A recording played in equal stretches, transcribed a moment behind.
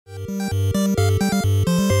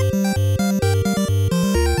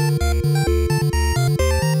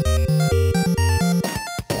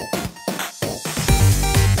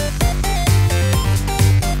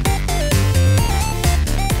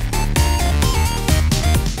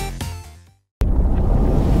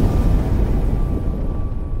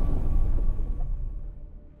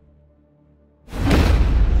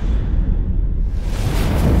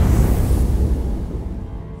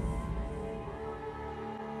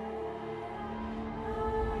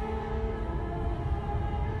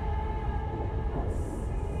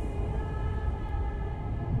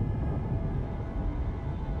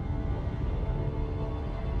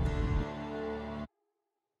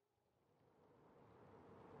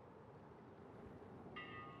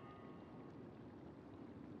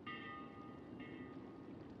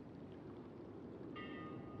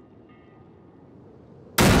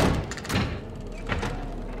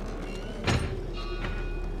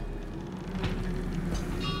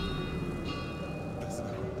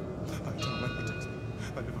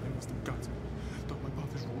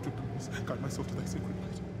myself to thy sacred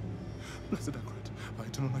light. Blessed Akrat, thy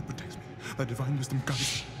eternal light protects me. Thy divine wisdom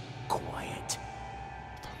guides me. Quiet.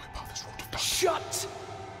 Thou my path is wrought of darkness. Shut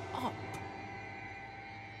up.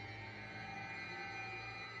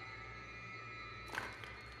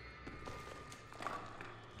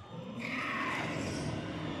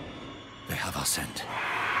 They have our scent.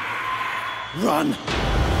 Run!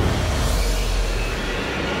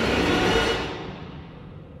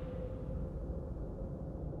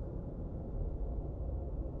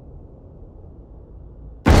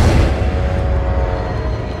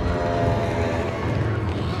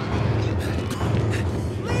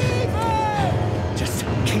 Just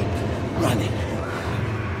keep running.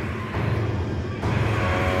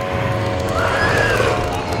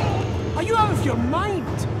 Are you out of your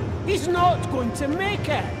mind? He's not going to make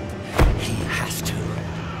it. He has to.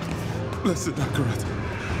 Blessed Akrat,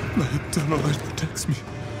 thy eternal light protects me.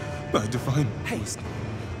 Thy divine wisdom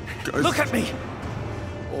guides Look at me!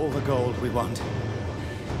 All the gold we want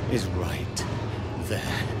is right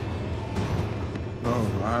there. No,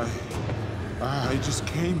 I just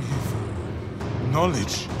came here for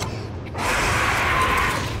knowledge.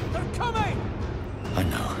 They're coming! I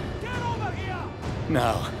know. Get over here!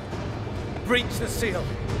 Now, breach the seal.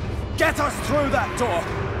 Get us through that door!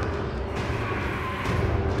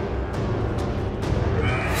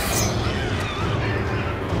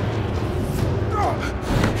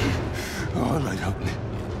 Oh, light, help me.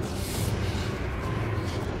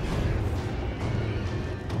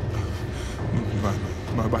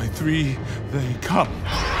 By three they come.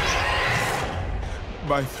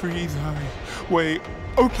 By three thy way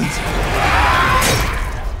opens.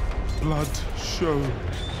 Blood showed.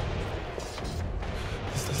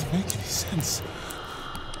 This doesn't make any sense.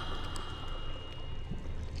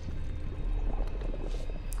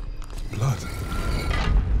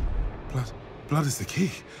 Blood is the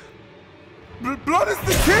key. Blood is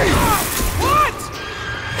the key! What?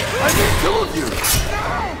 I need two of you! No!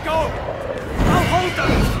 Go! I'll hold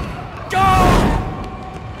them! Go!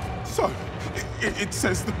 So, it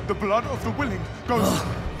says the blood of the willing goes...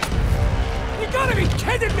 You gotta be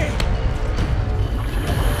kidding me!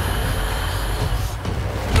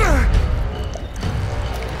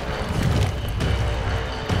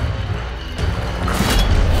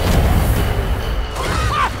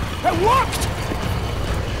 It worked!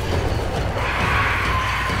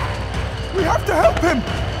 We have to help him!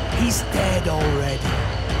 He's dead already.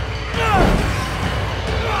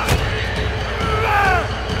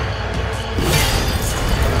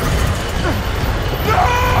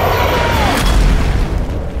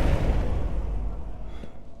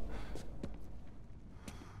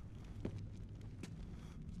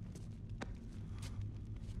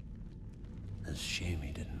 It's a shame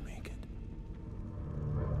he didn't make it.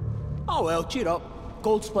 Oh well, cheer up.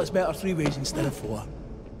 Gold splits better 3 ways instead of 4.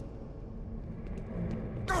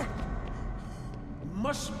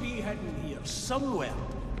 Must be hidden here somewhere.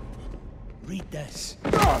 Read this.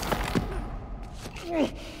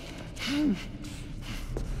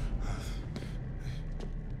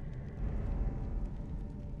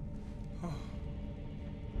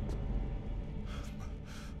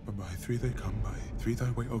 By three they come, by three thy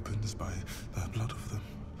way opens, by the blood of them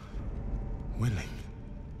willing.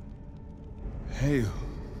 Hail.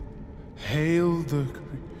 Hail the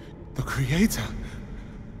Creator.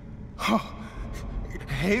 Oh,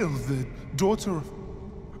 hail the daughter of...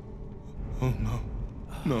 Oh no.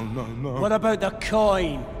 No. What about the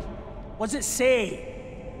coin? What's it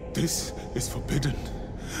say? This is forbidden.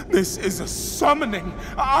 This is a summoning.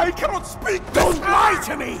 I cannot speak. Don't lie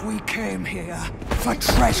to me! We came here for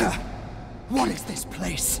treasure. What is this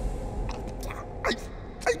place?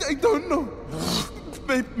 I don't know.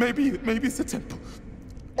 Maybe it's a temple.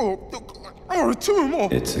 Or a tomb, or...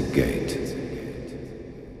 It's a gate.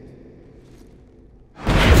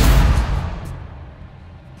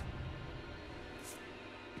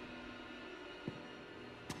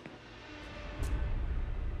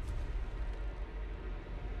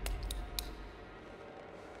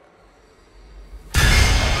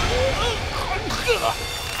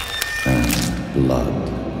 And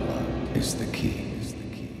blood is the key.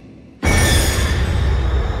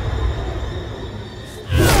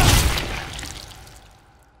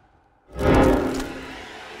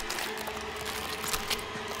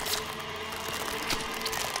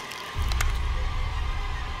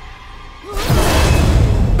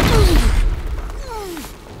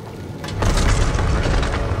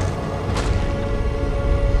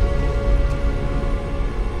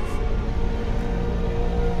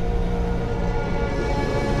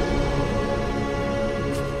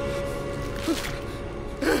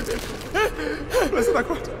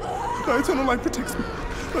 Thy eternal light protects me.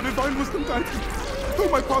 Thy divine wisdom guides me. Though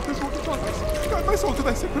my path is wrought with darkness, guide my soul to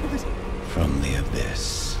thy sacred ways. From the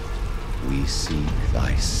abyss, we seek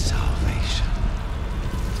thy salvation.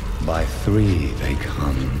 By three they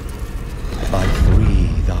come. By three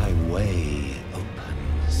thy way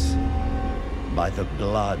opens. By the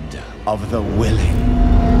blood of the willing.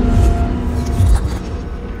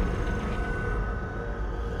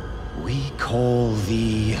 We call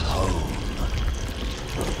thee home.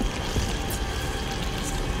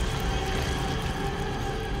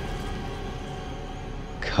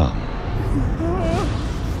 Come.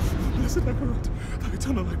 Blessed Akarat, thy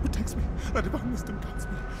eternal light protects me. Thy divine wisdom guides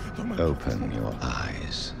me. Though my Open your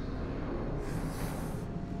eyes.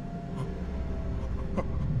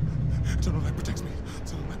 eternal light protects me.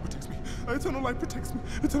 Eternal light protects me. Thy eternal light protects me.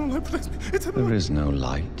 Eternal light protects me. Eternal There light. is no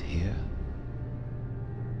light here.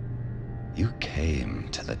 You came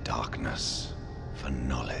to the darkness for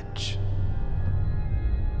knowledge.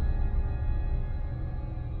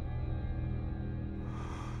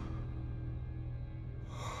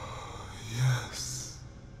 Yes.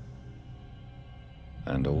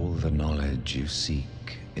 And all the knowledge you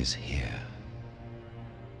seek is here.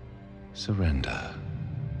 Surrender.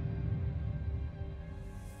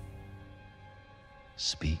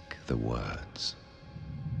 Speak the words.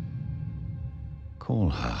 Call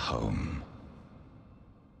her home.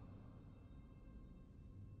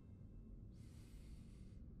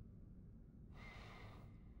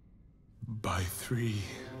 By three,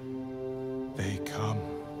 they come.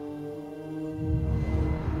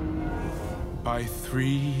 By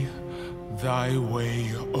three, thy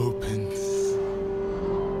way opens.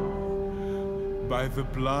 By the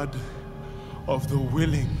blood of the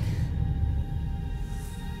willing,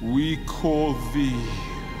 we call thee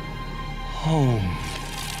home.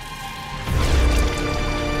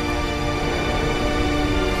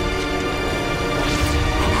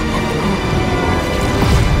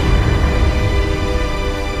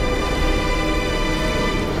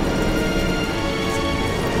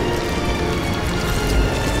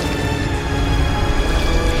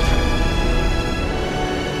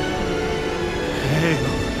 Hail,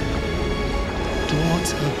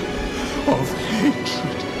 daughter of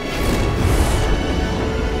hatred.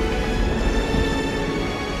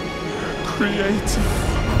 Creator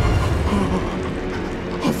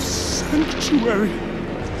of sanctuary.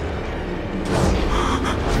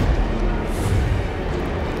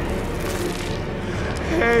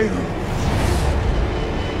 Hail,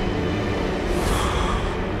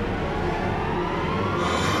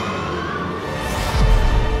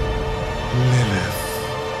 Lilith.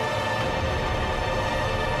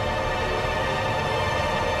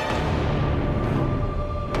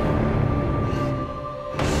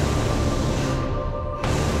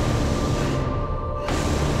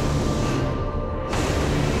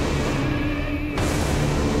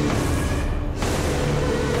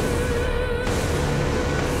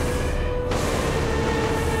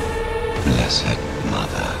 Blessed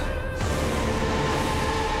Mother,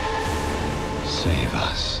 save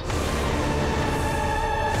us.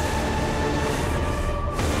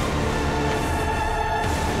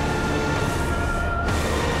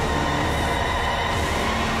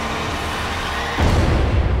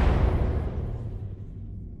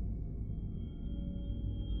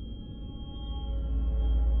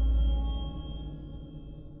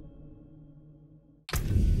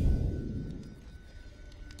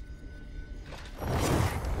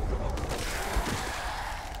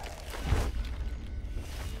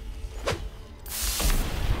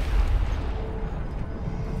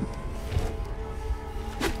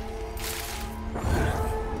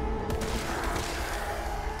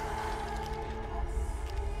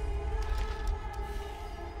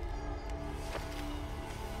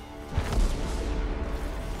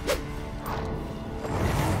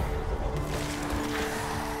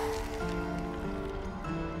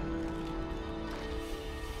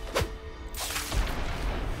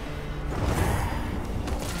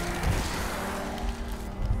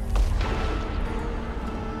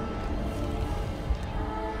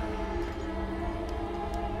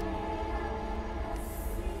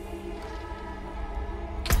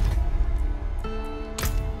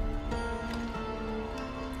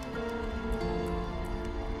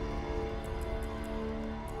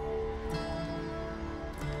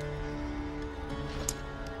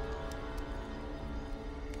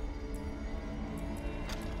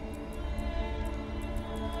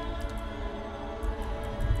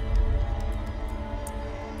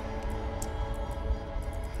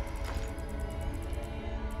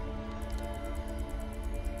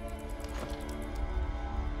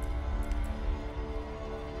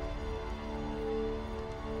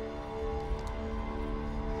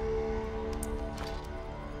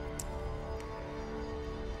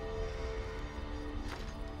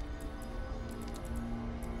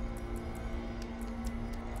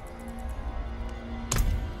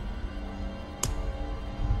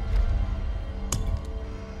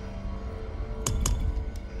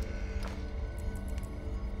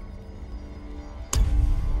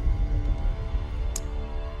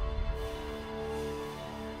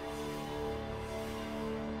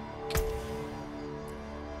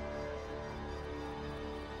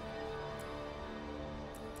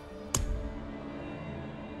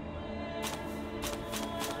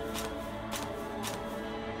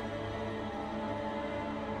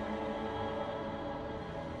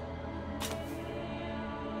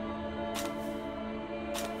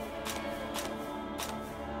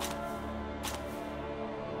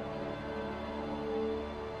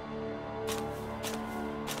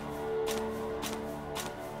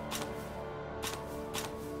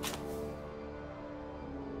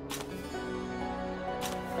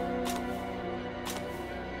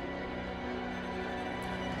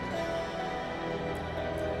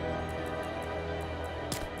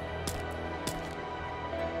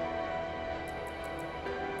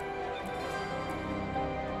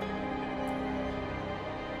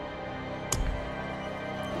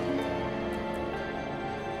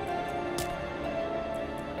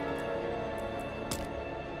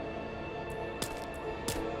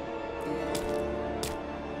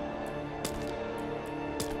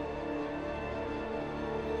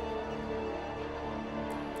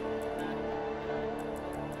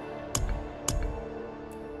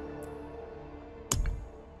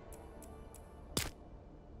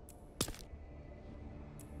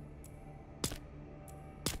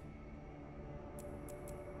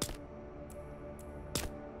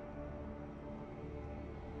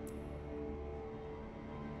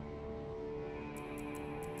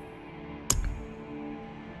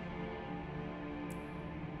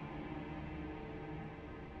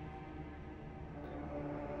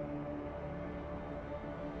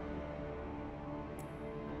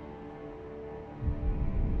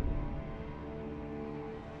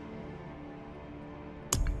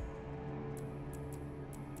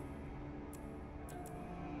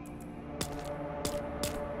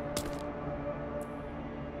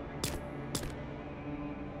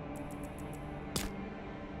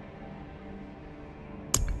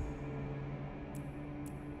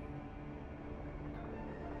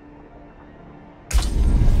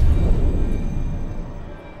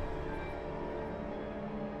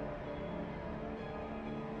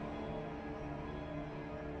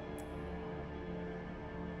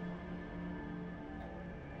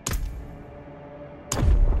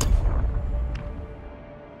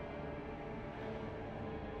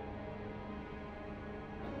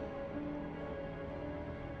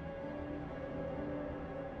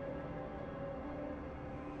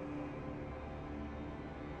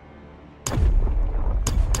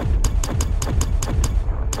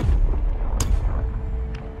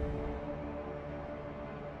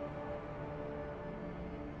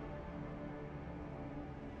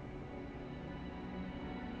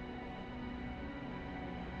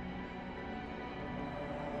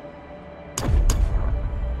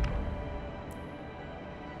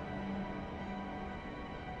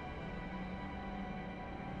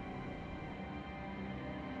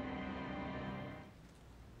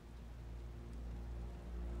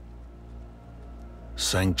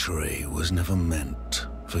 sanctuary was never meant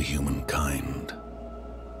for humankind.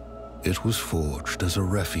 It was forged as a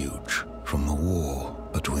refuge from the war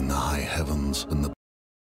between the high heavens and the...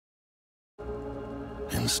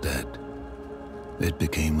 Instead, it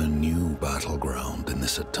became a new battleground in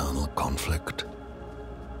this eternal conflict.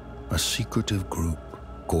 A secretive group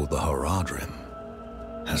called the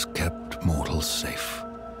Haradrim has kept mortals safe.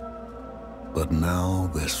 But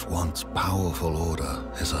now this once powerful order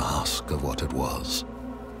is a husk of what it was,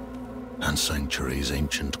 and Sanctuary's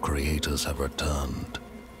ancient creators have returned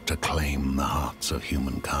to claim the hearts of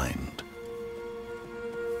humankind.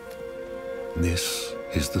 This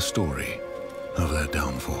is the story of their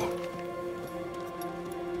downfall.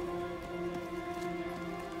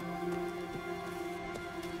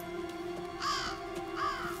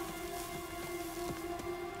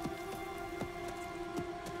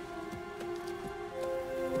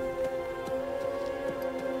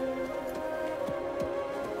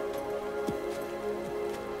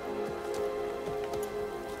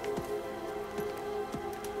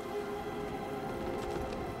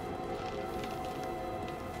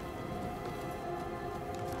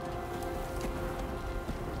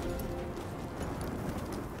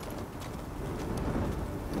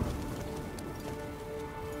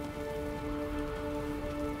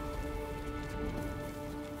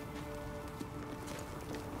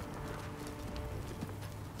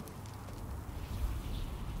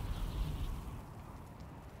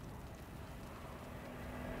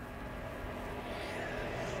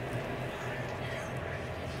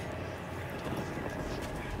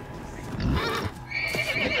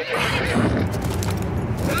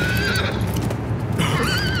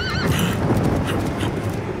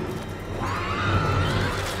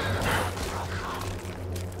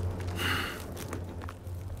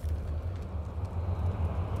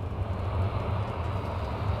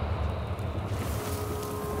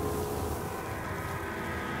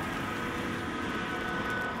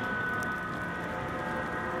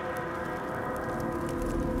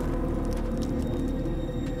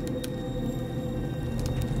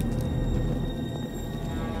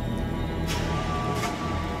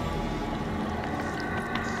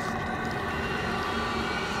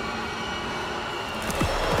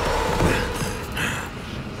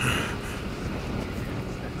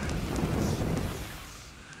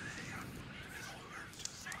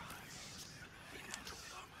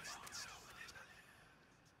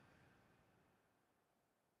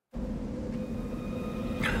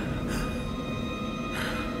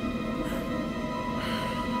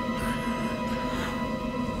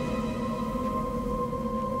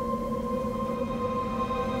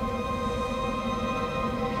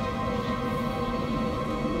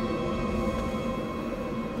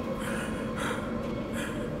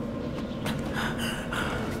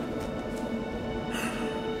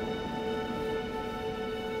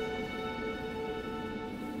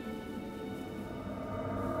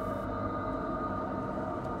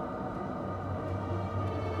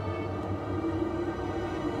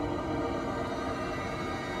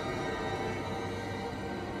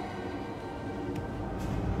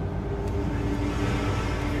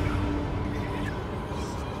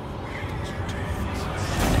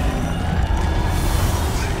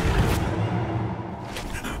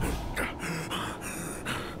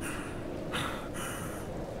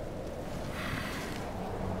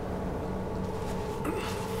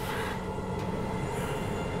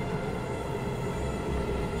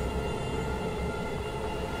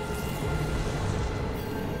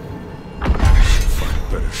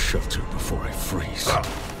 Shelter before I freeze.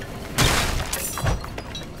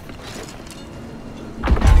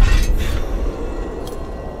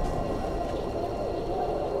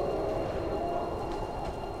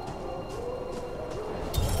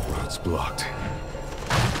 Routes blocked.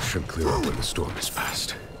 Should clear up when the storm is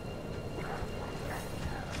past.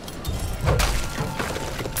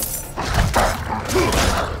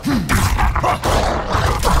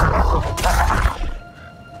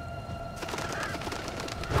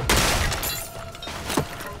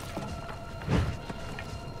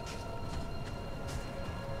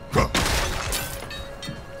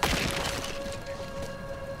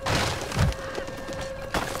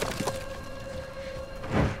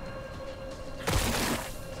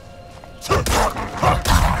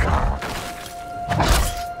 Ha!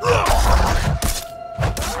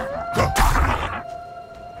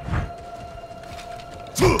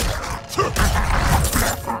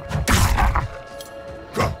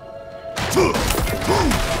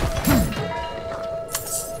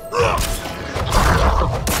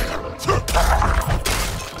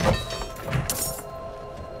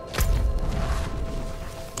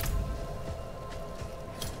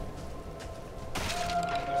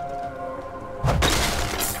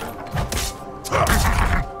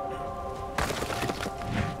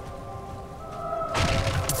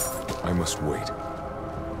 must wait.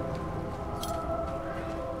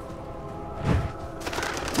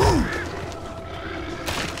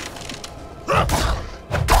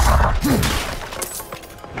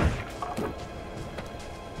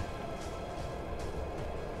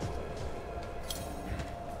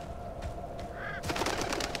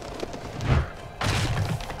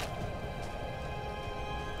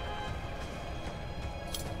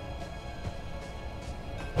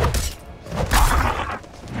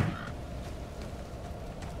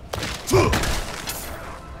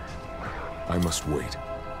 I must wait.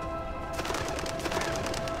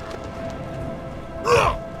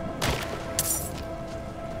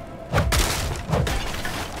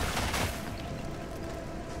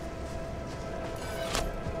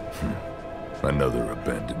 Another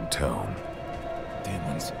abandoned town.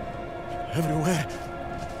 Demons. Everywhere.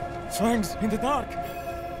 Fangs in the dark.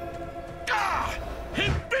 Ah! He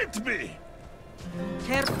bit me!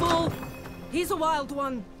 Careful! He's a wild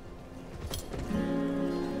one.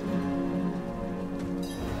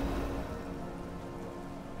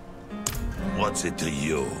 What's it to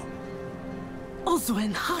you?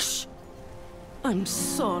 Oswen, hush! I'm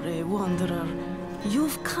sorry, Wanderer.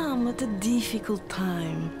 You've come at a difficult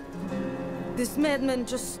time. This madman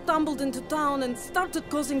just stumbled into town and started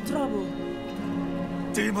causing trouble.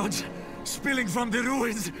 Demons spilling from the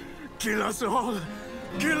ruins. Kill us all!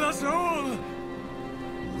 Kill us all!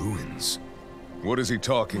 Ruins? What is he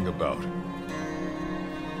talking about?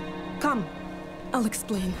 Come, I'll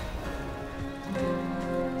explain.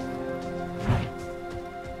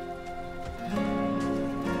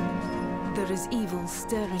 There is evil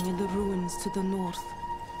staring in the ruins to the north.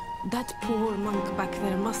 That poor monk back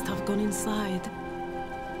there must have gone inside.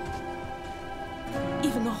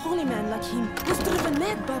 Even a holy man like him was driven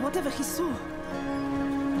mad by whatever he saw.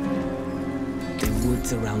 The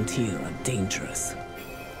woods around here are dangerous.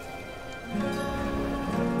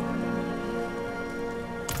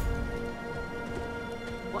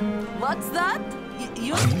 What's that?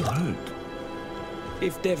 You hurt.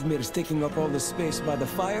 If Devmir's taking up all the space by the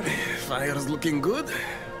fire, fire's looking good.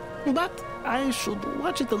 But I should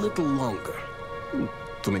watch it a little longer,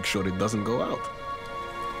 to make sure it doesn't go out.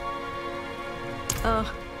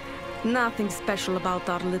 Nothing special about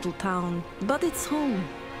our little town, but it's home.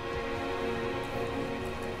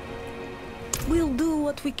 We'll do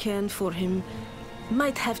what we can for him.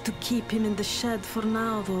 Might have to keep him in the shed for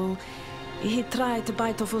now, though. He tried to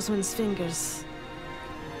bite off Osman's fingers.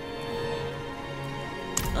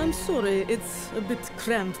 I'm sorry, it's a bit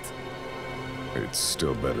cramped. It's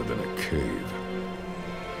still better than a cave.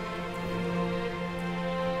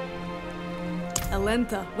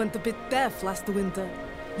 Alenta went a bit deaf last winter.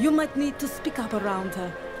 You might need to speak up around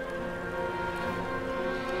her.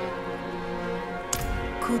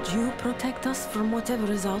 Could you protect us from whatever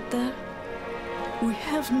is out there? We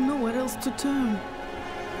have nowhere else to turn.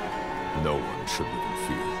 No one should live in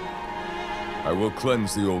fear. I will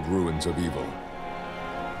cleanse the old ruins of evil.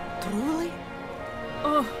 Truly?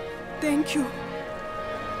 Oh, thank you.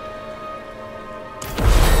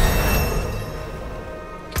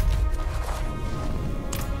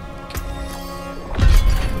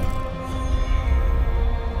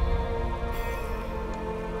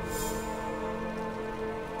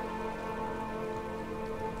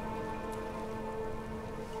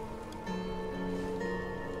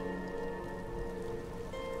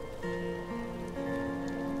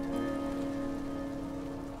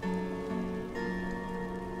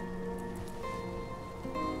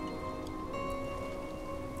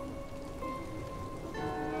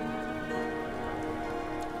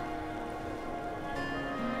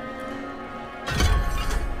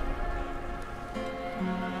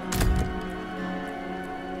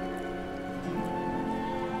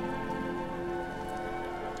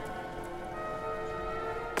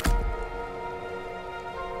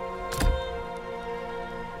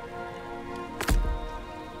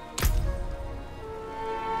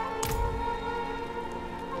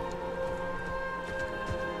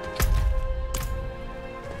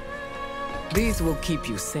 These will keep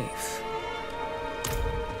you safe.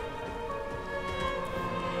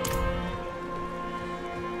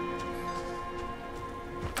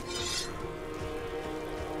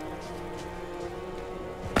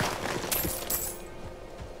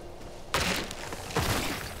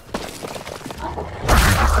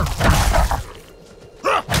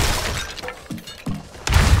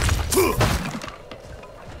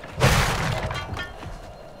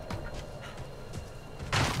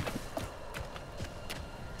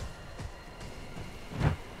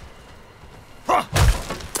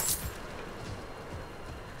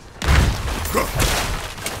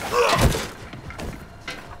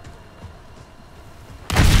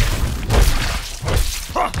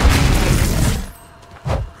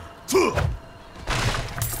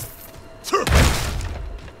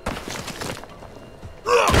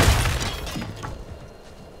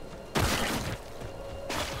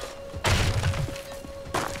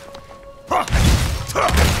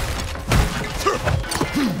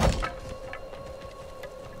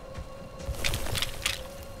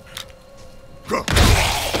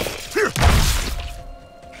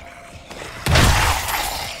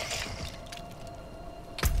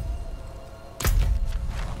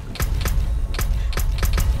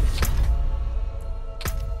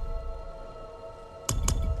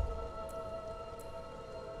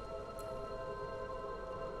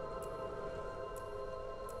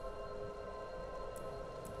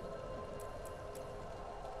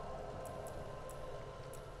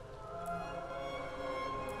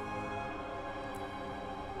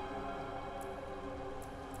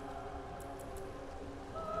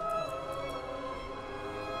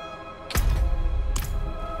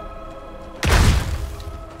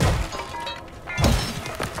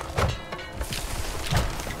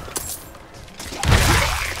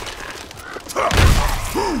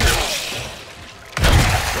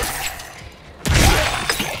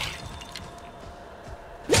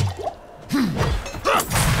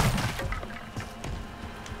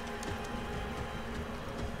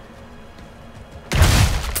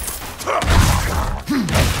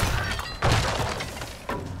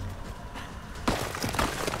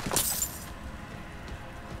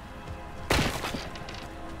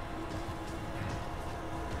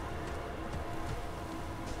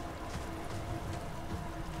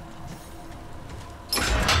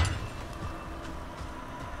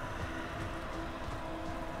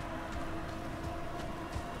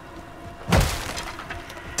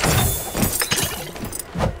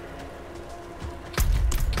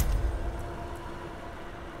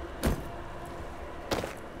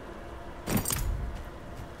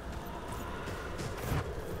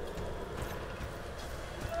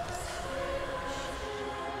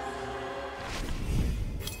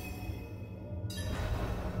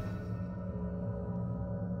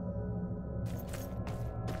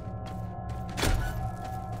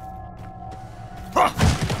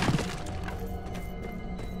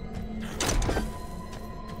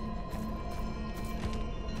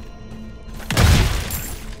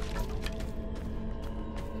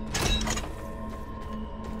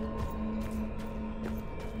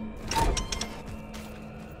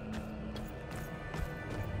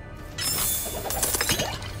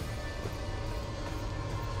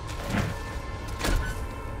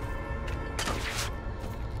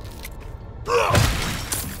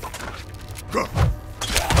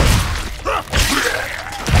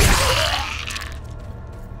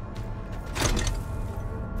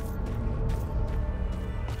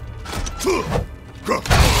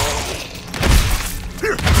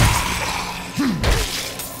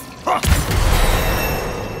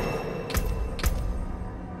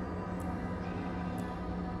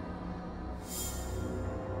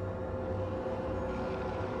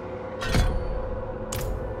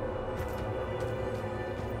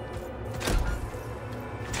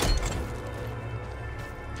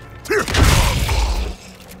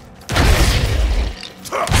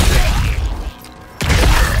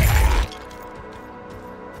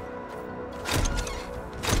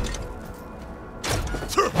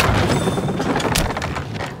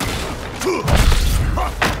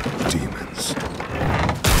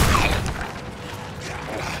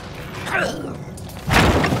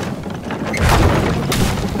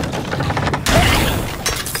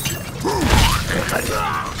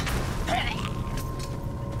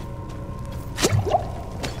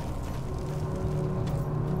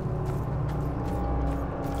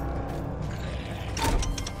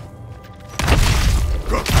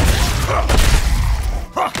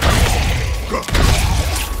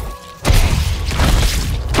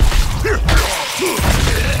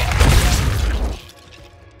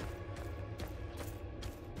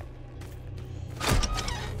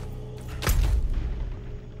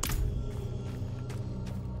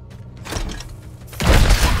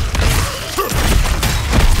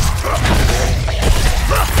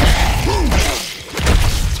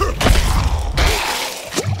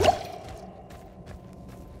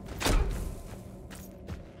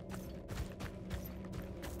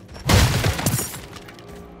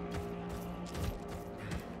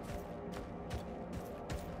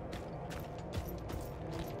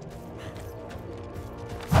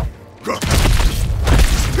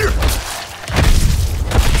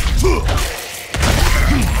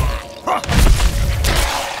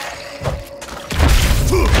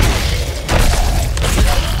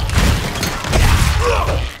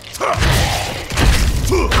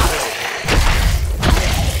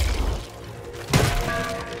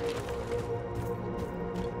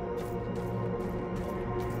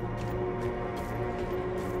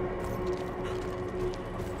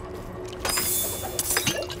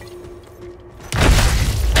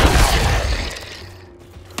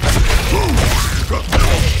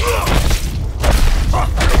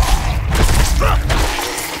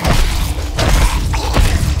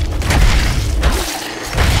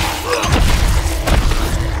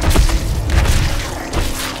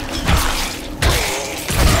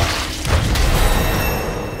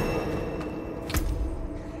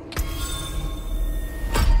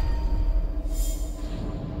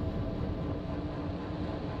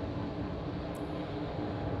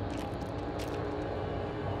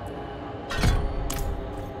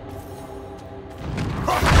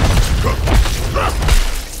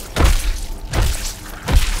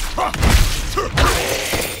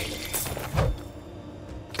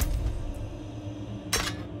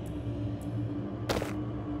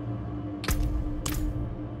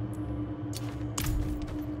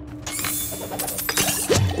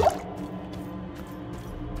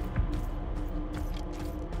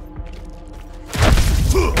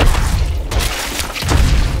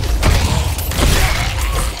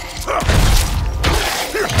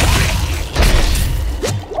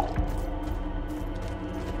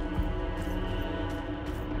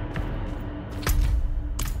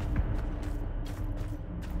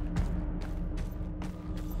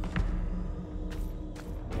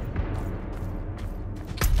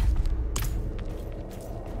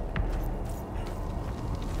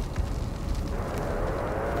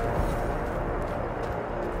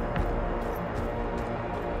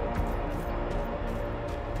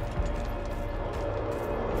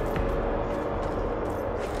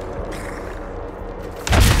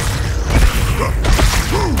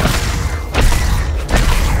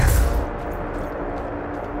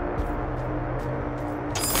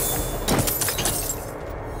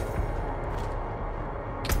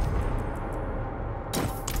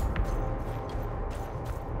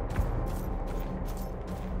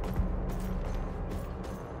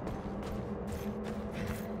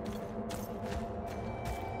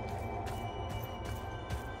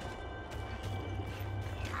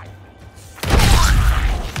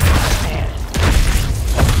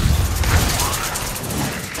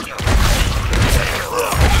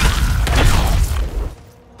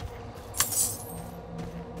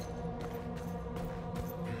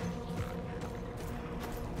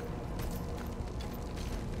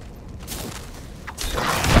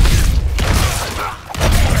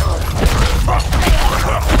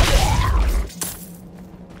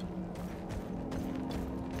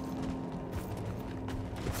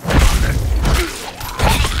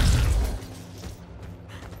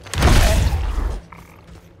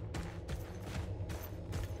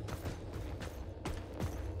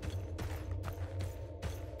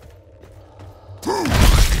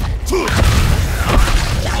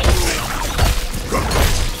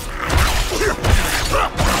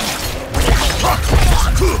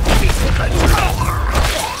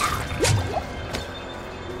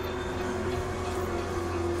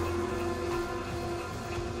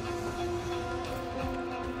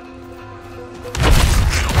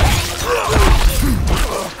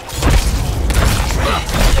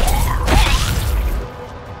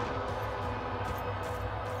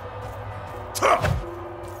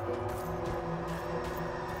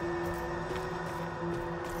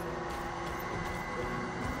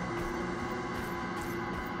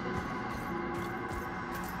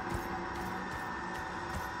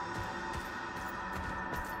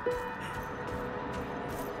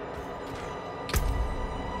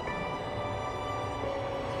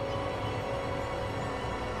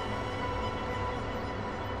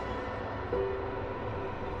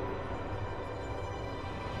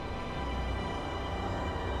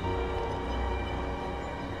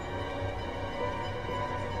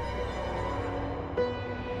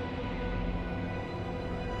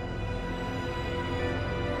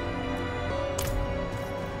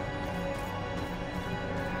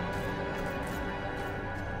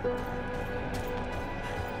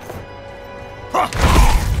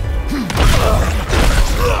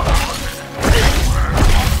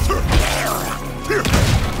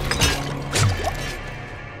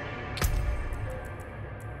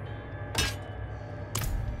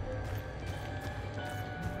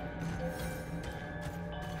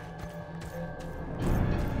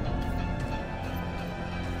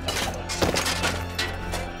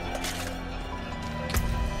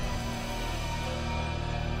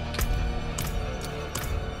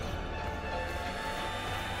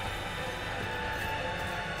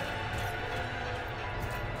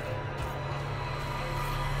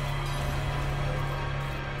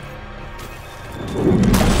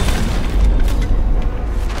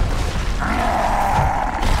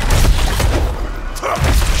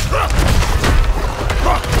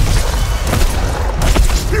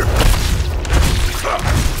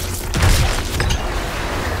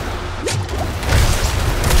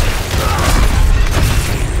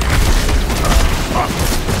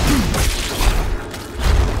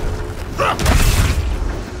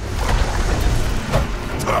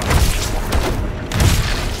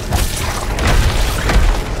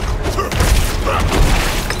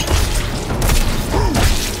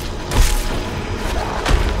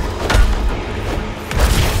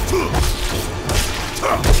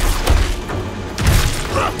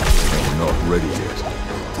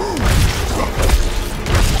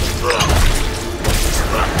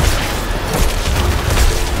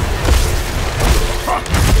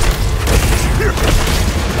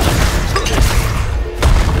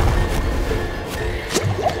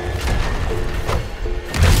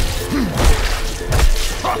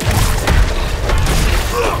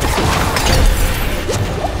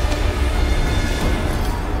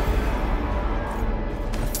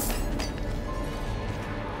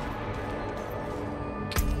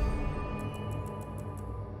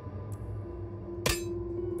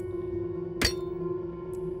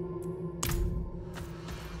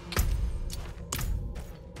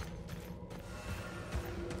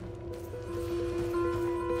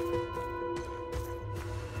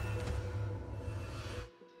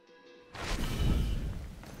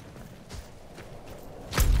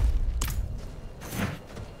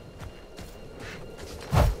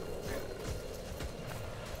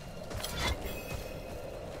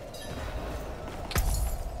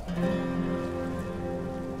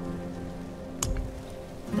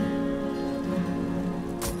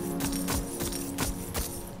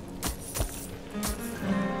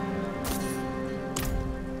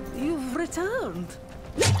 Returned.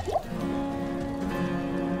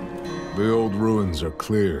 The old ruins are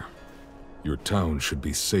clear. Your town should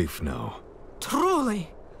be safe now.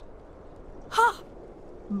 Truly. Ha!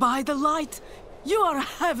 By the light, you are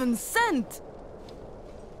heaven sent.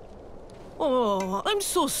 Oh, I'm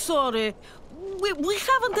so sorry. We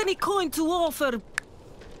haven't any coin to offer.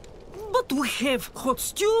 But we have hot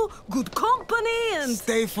stew, good company, and...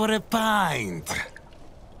 Stay for a pint.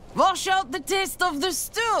 Wash out the taste of the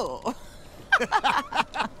stew.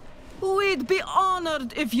 We'd be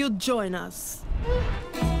honored if you'd join us.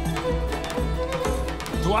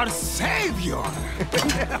 To our savior!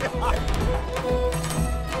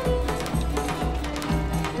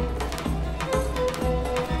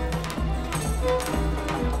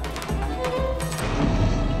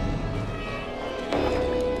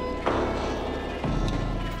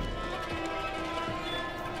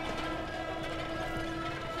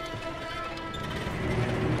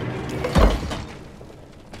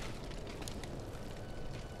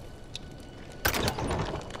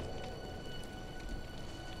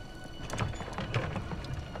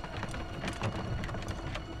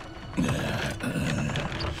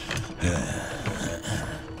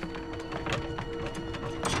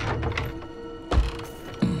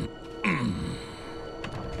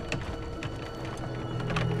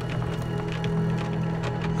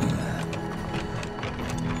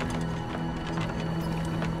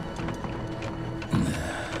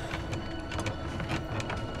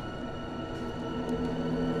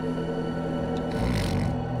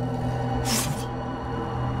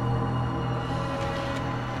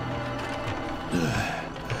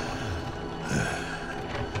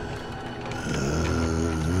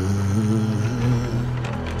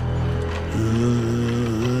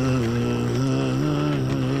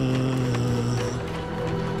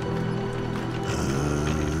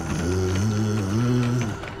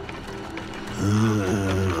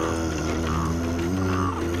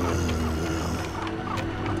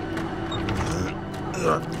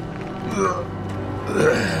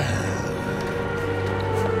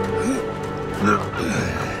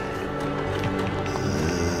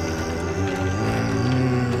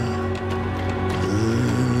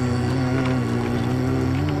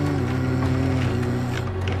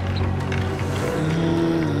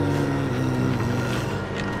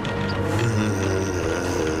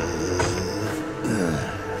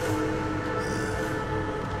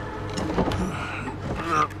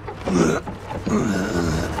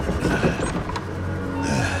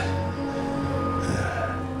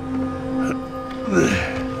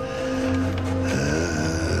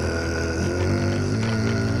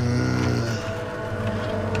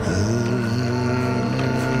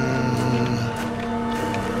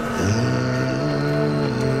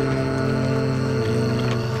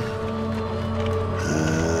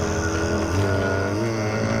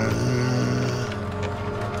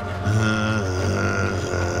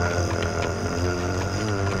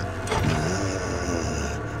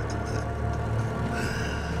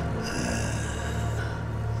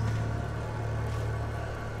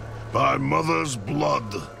 By mother's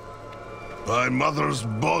blood. By mother's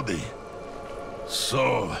body.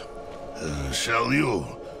 So, shall you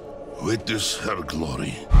witness her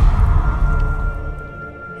glory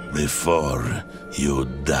before you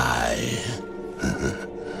die.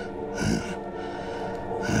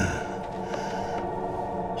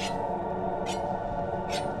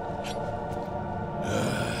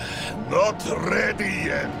 Not ready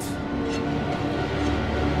yet.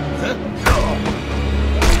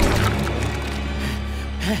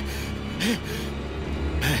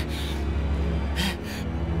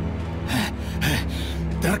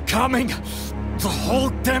 They're coming! The whole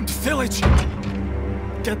damned village!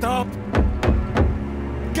 Get up!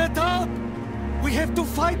 Get up! We have to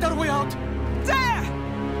fight our way out! There!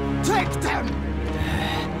 Take them!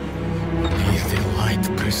 May the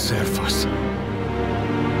light preserve us.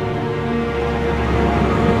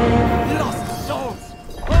 Lost souls!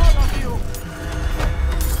 All of you!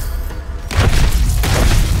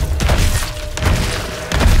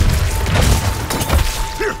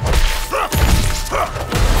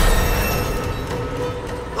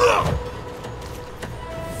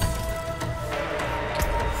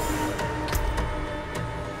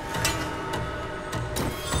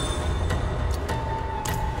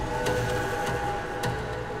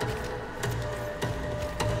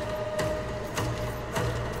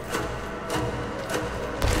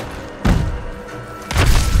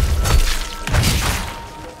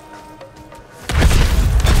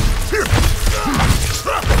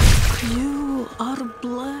 You are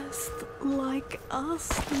blessed like us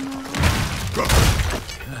now.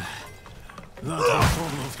 Not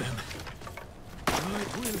all of them. God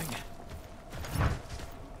willing.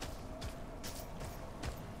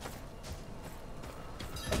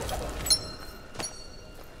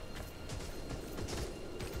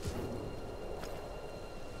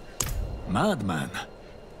 Madman.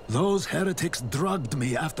 Those heretics drugged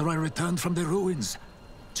me after I returned from the ruins.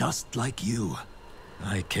 Just like you.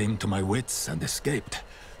 I came to my wits and escaped.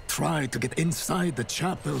 Tried to get inside the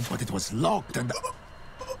chapel, but it was locked and...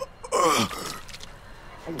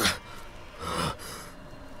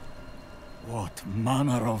 What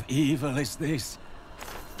manner of evil is this?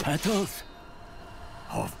 Petals?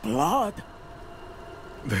 Of blood?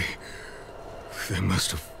 They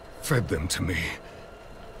must have fed them to me.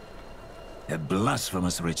 A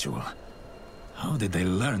blasphemous ritual. How did they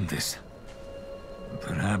learn this?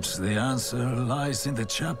 Perhaps the answer lies in the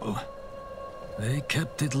chapel. They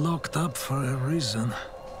kept it locked up for a reason.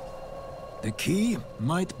 The key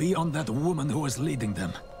might be on that woman who was leading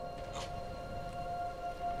them.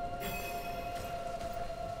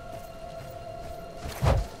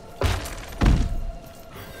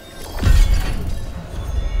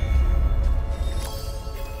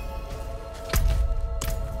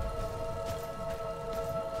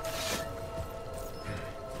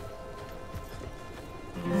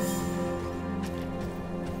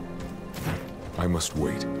 I must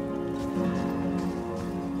wait.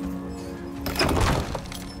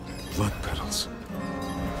 Blood petals.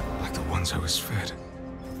 Like the ones I was fed.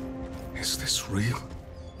 Is this real?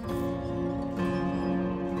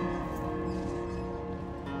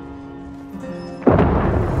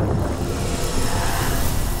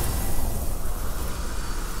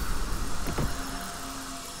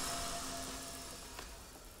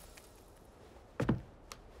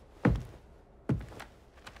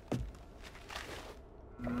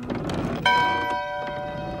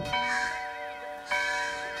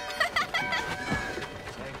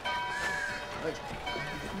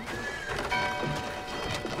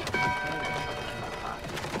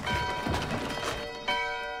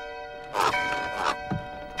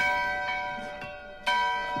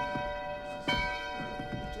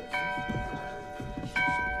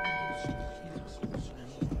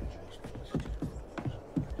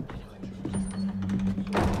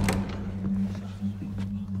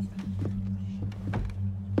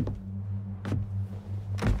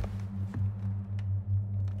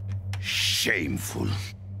 Shameful.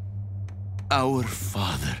 Our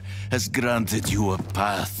Father has granted you a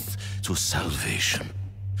path to salvation.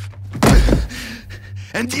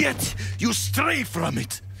 And yet, you stray from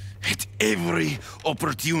it at every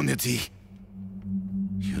opportunity.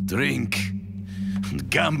 You drink and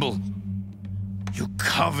gamble. You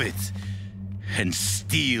covet and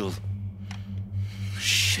steal.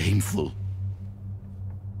 Shameful.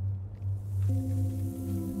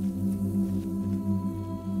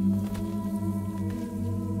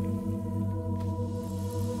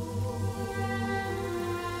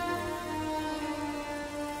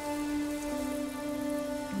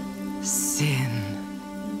 Sin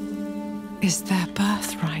is their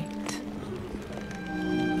birthright.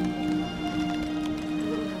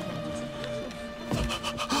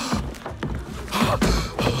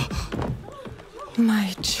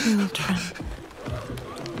 My children.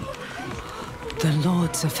 The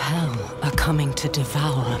lords of hell are coming to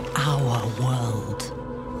devour our world.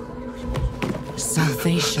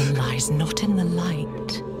 Salvation lies not in the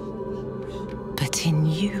light, but in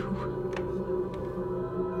you.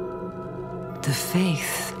 The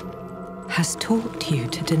faith has taught you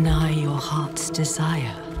to deny your heart's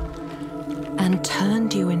desire and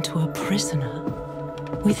turned you into a prisoner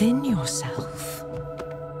within yourself.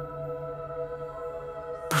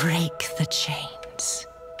 Break the chains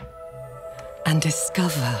and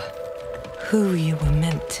discover who you were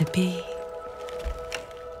meant to be.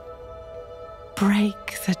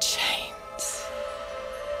 Break the chains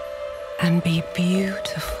and be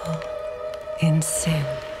beautiful in sin.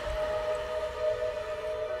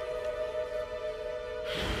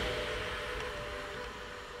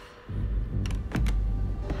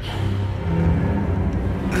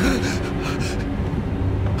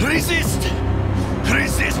 Resist!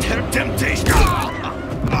 Resist her temptation!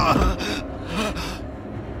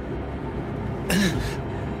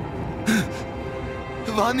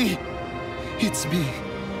 Vani, it's me.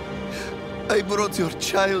 I brought your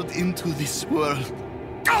child into this world.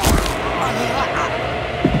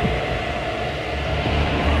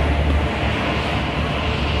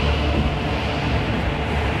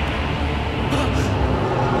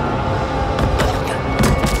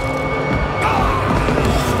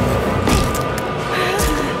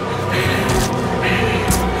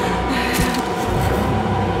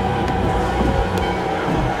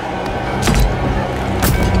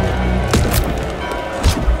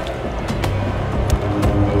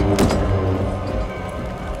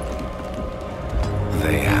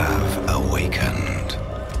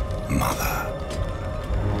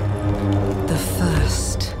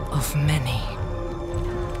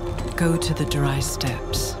 Go to the dry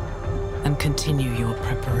steps and continue your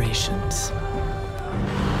preparations.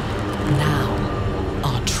 Now,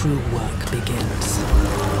 our true work begins.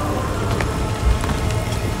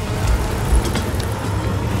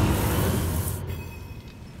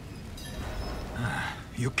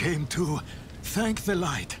 You came to thank the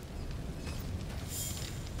light.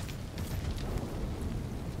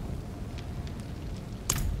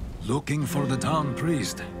 Looking for the town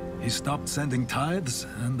priest. He stopped sending tithes,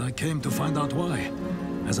 and I came to find out why.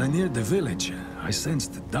 As I neared the village, I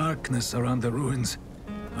sensed darkness around the ruins.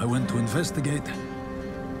 I went to investigate,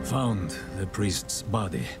 found the priest's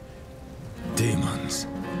body. Demons.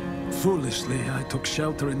 Foolishly, I took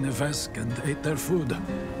shelter in Nevesk and ate their food.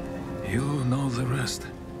 You know the rest.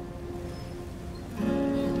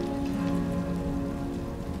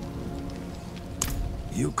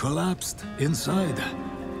 You collapsed inside.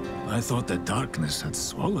 I thought the darkness had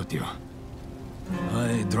swallowed you.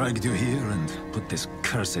 I dragged you here and put this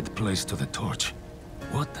cursed place to the torch.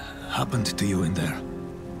 What happened to you in there?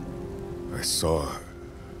 I saw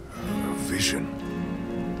a vision.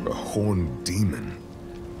 A horned demon.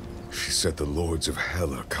 She said the lords of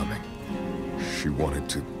hell are coming. She wanted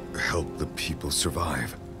to help the people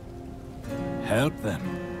survive. Help them?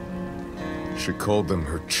 She called them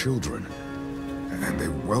her children, and they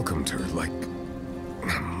welcomed her like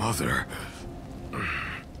a mother.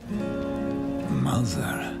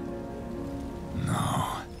 Mother?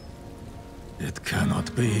 No. It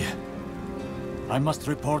cannot be. I must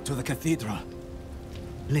report to the cathedral.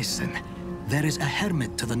 Listen, there is a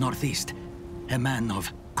hermit to the northeast. A man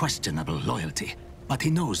of questionable loyalty, but he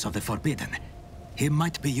knows of the forbidden. He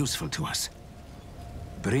might be useful to us.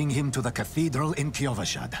 Bring him to the cathedral in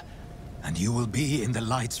Kyovashad, and you will be in the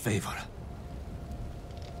light's favor.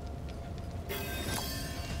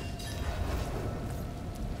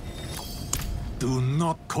 Do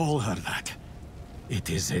not call her that. It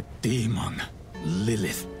is a demon,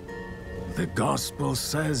 Lilith. The Gospel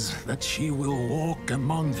says that she will walk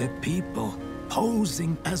among the people,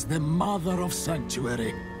 posing as the Mother of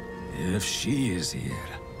Sanctuary. If she is here,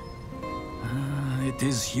 it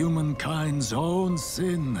is humankind's own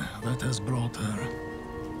sin that has brought her.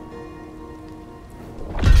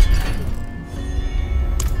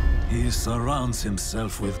 He surrounds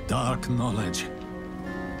himself with dark knowledge.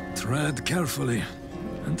 Tread carefully,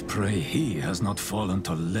 and pray he has not fallen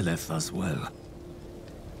to Lilith as well.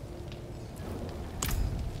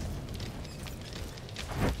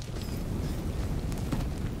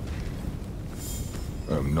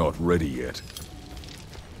 I'm not ready yet.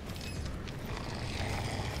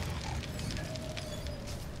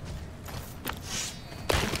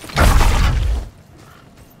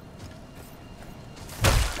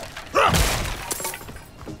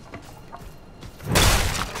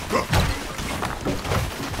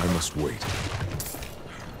 I must wait.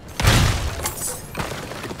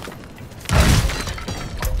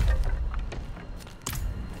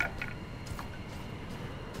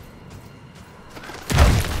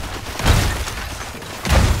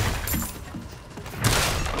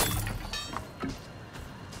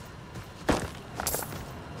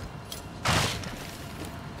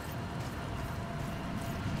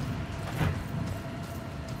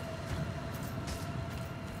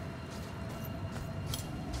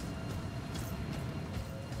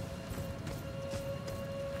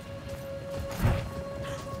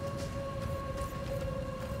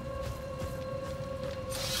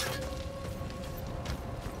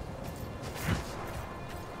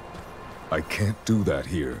 I can't do that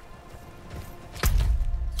here.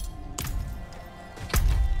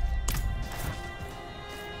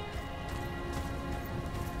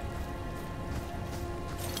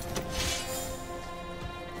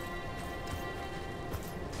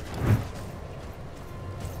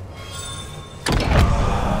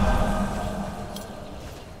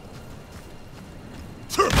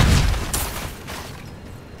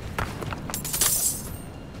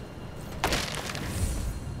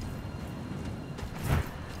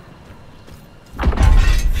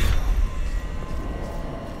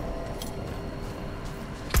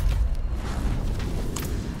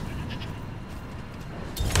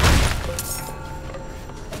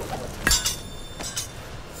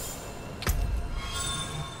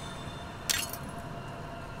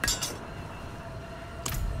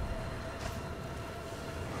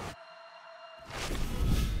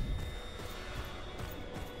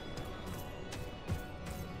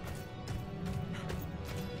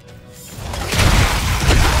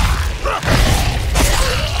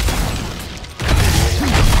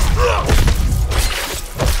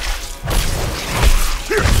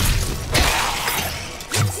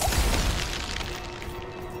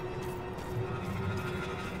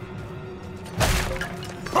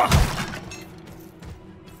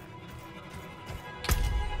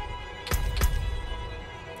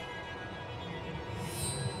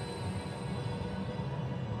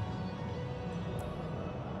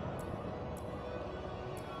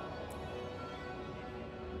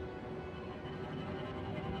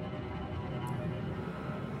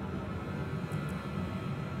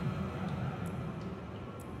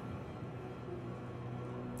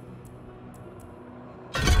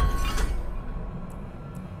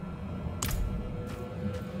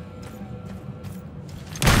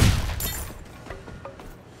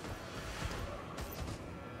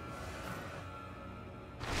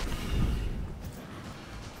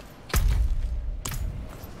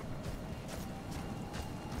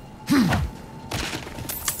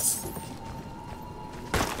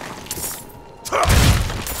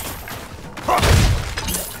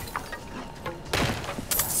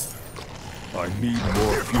 I need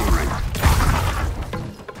more fury.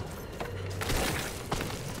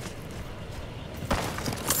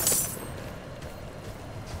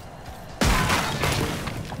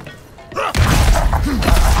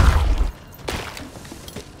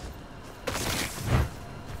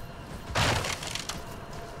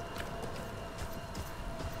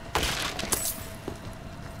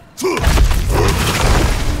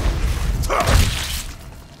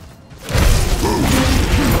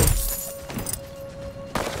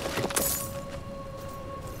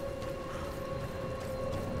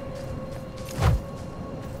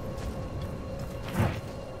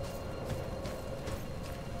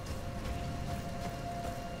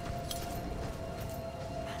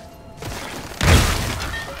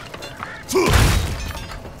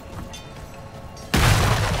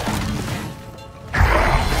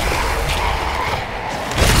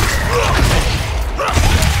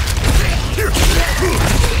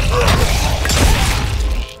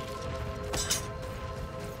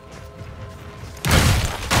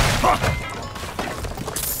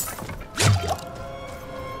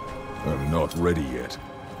 I'm not ready yet.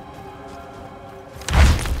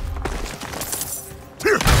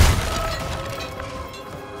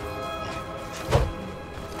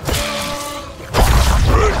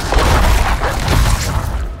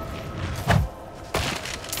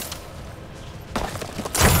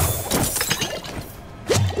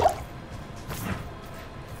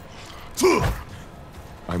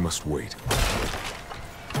 I must wait.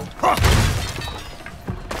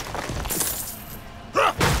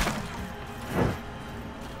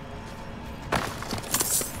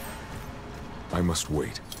 I must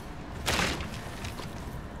wait.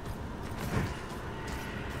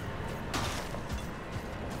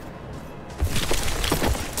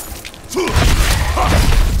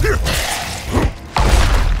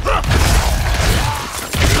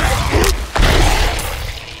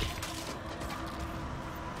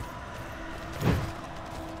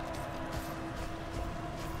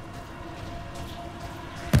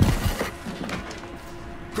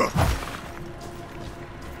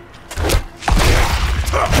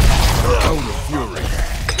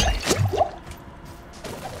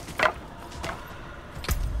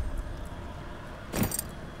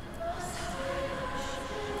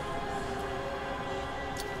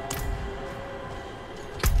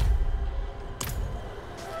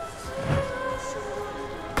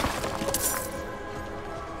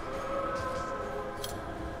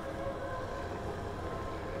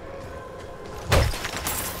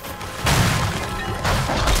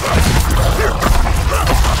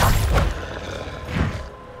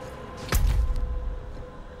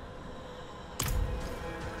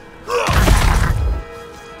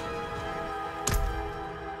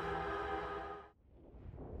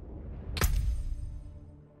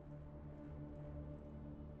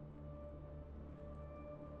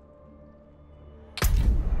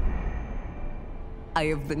 I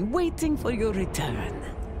have been waiting for your return.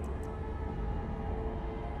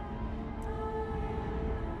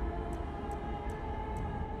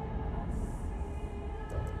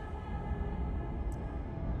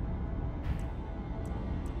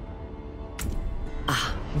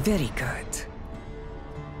 Ah, very good.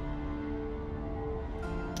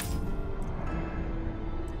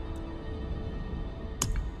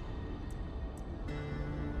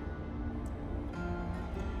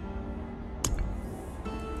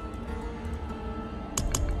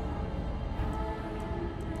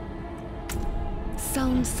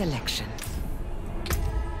 Sound selection.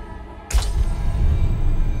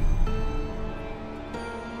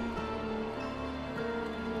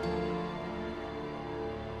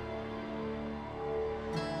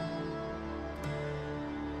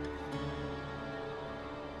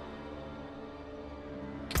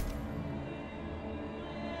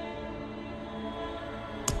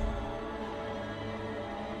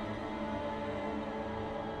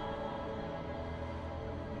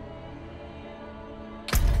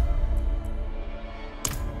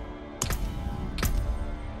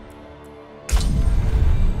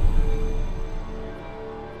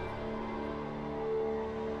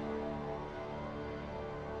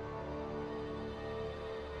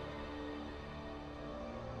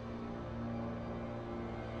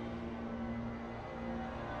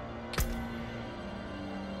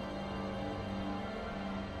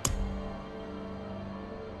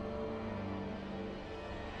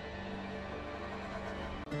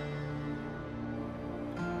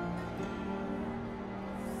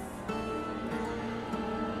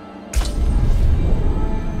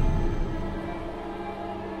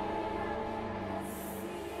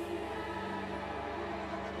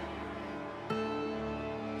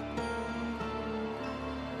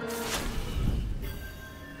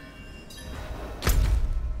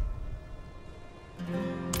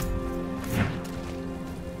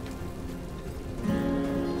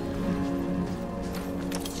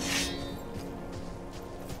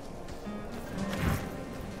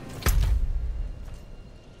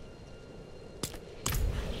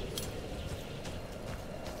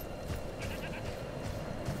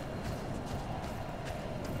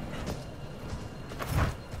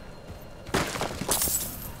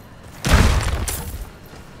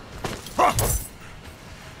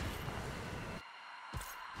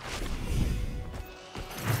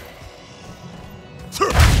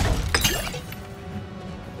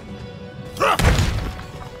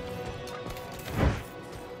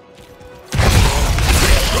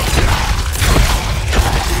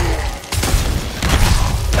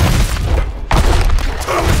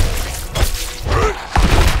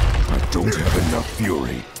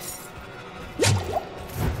 Fury.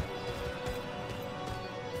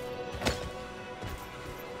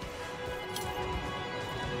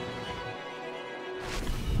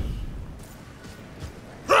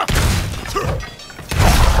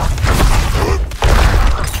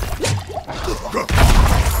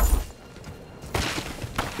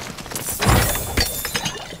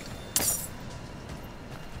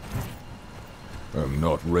 I'm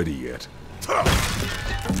not ready yet.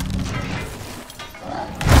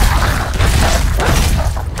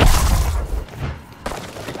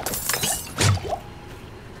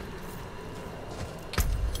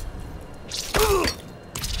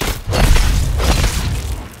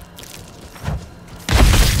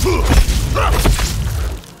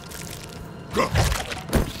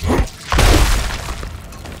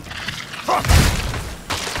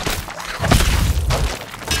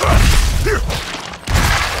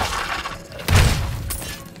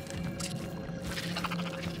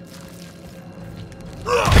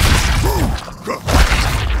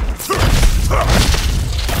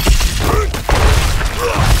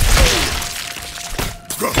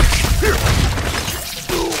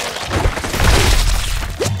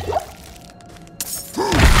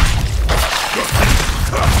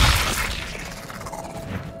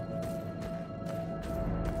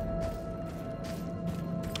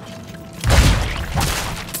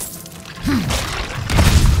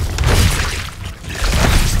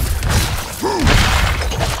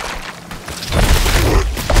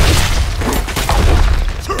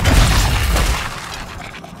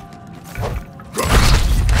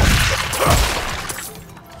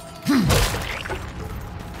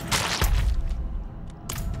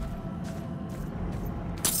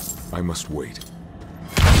 I must wait.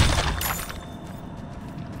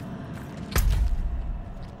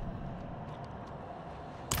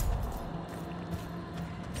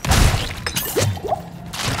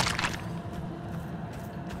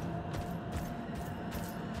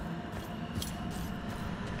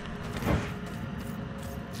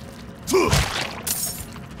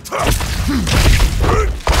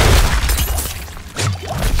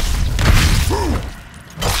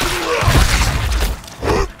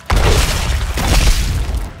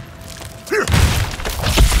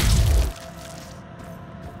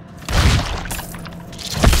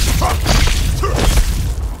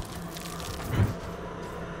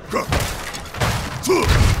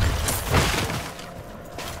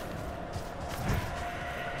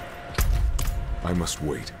 must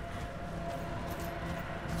wait.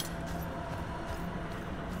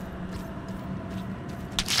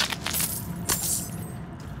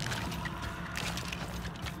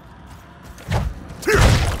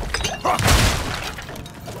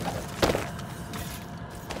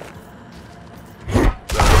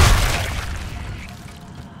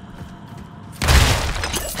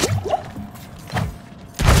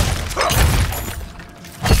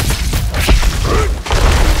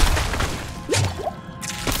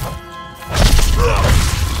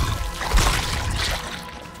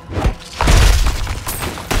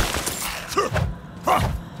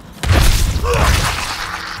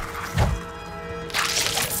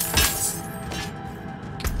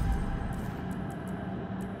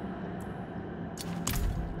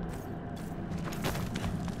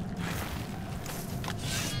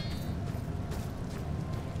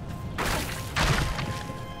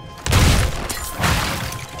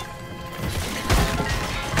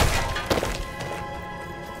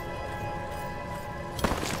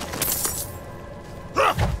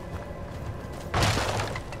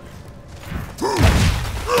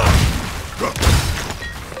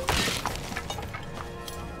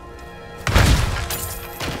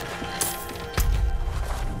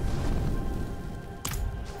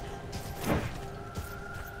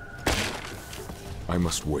 I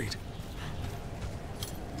must wait.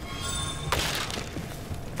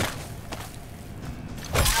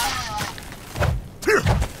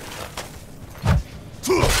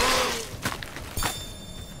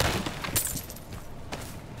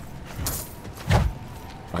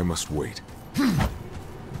 I must wait.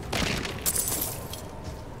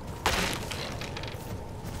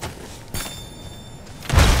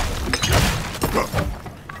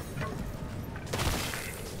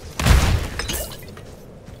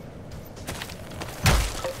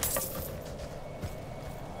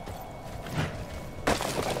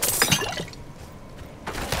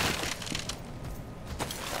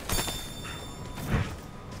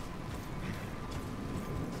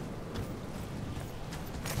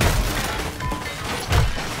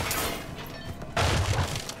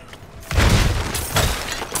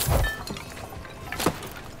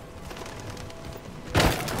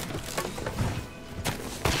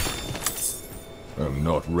 I'm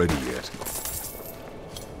not ready yet.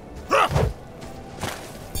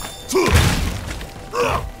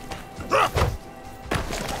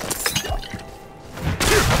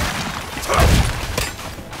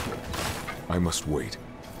 I must wait.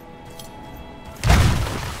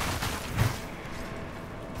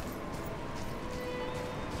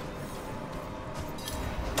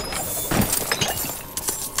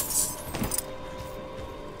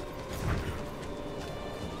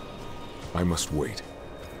 I must wait.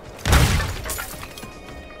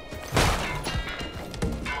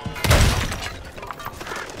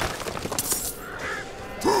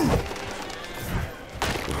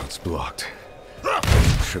 Well, it's blocked.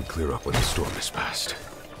 Should clear up when the storm is past.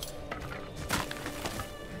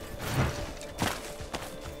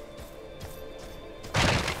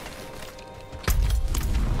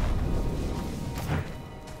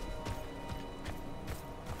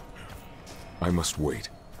 I must wait.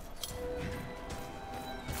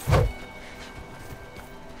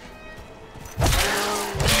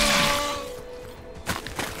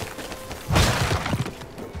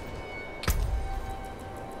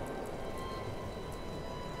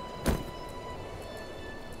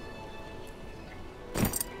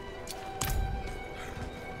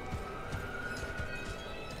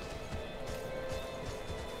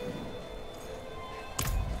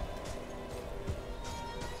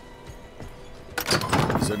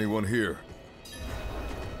 Is anyone here?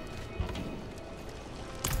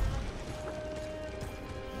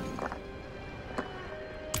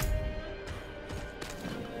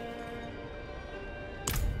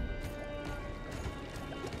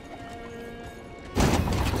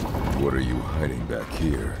 What are you hiding back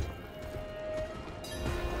here?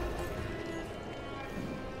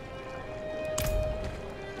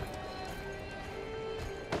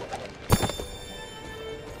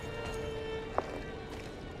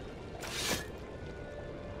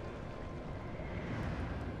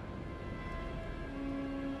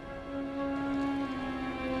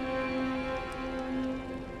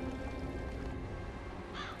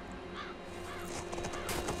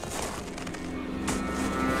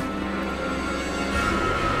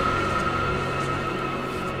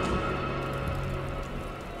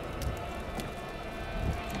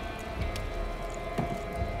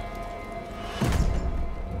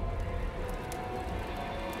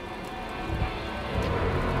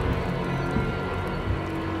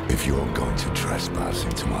 If you're going to trespass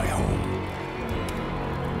into my home,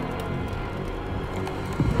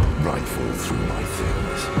 rifle through my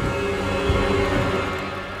things.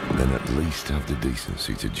 Then at least have the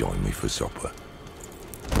decency to join me for supper.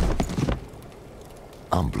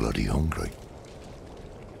 I'm bloody hungry.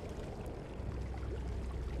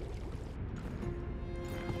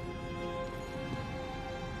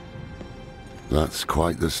 That's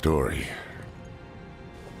quite the story.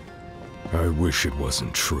 I wish it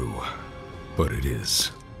wasn't true, but it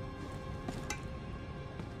is.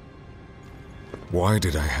 Why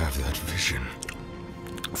did I have that vision?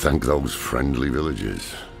 Thank those friendly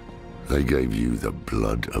villagers. They gave you the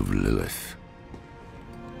blood of Lilith.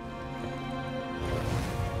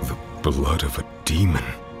 The blood of a demon?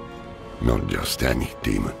 Not just any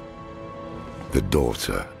demon. The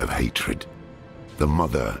daughter of hatred. The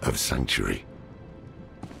mother of sanctuary.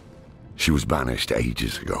 She was banished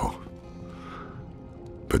ages ago.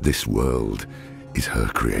 But this world is her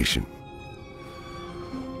creation.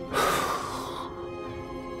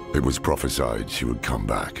 It was prophesied she would come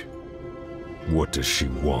back. What does she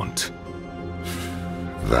want?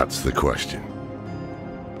 That's the question.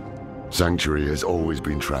 Sanctuary has always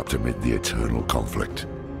been trapped amid the eternal conflict.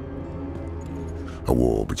 A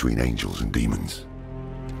war between angels and demons.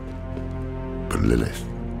 But Lilith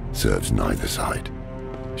serves neither side.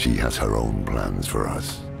 She has her own plans for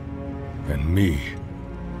us. And me?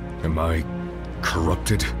 Am I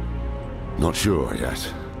corrupted? Not sure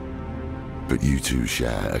yet. But you two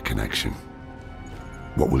share a connection.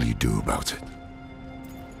 What will you do about it?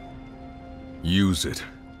 Use it.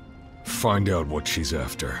 Find out what she's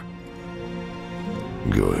after.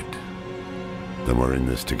 Good. Then we're in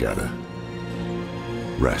this together.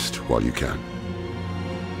 Rest while you can.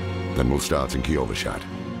 Then we'll start in Kiovashad.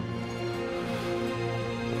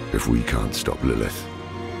 If we can't stop Lilith,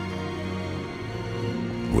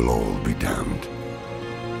 we'll all be damned.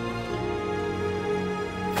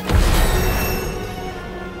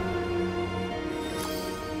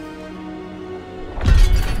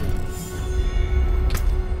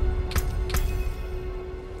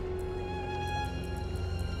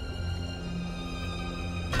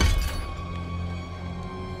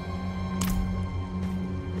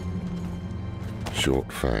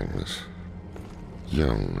 Short fangs,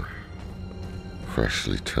 young,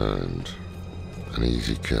 freshly turned, an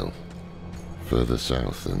easy kill, further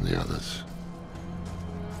south than the others.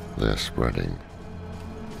 They're spreading.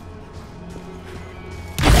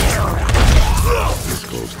 This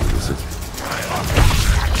close to the city.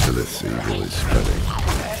 Lilith's evil is spreading.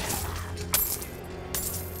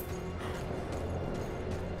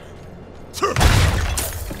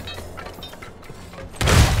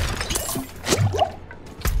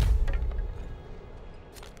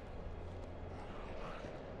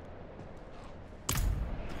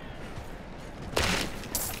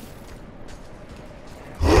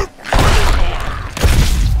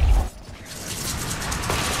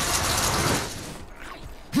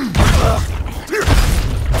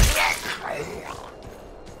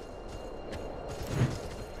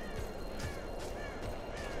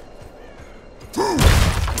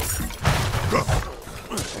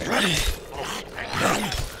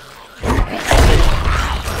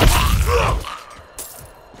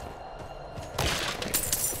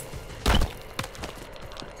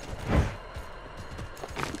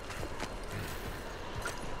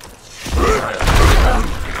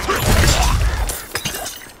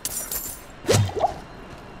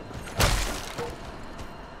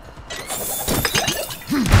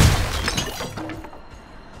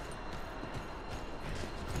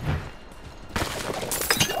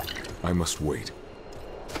 I must wait.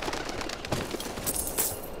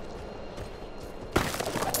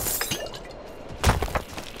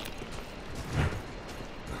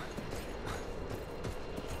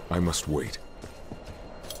 I must wait.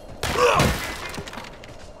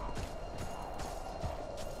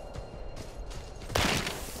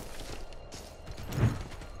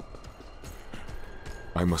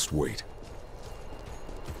 I must wait.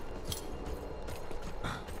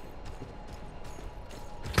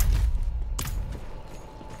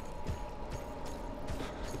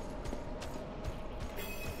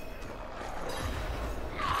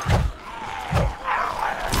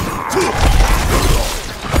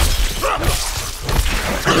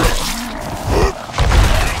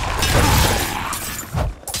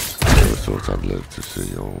 I'd live to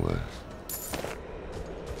see all this.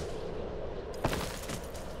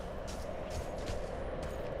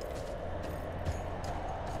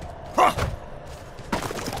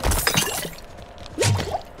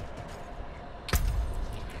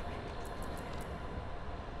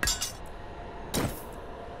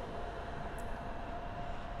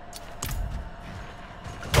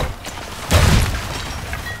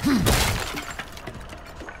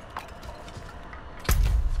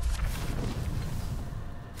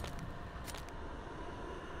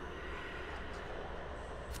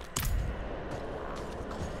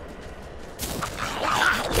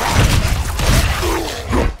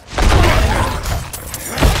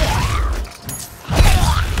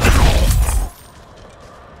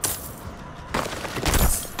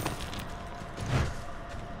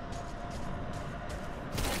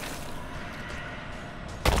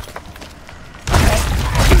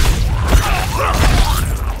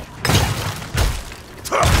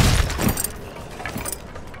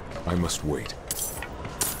 must wait.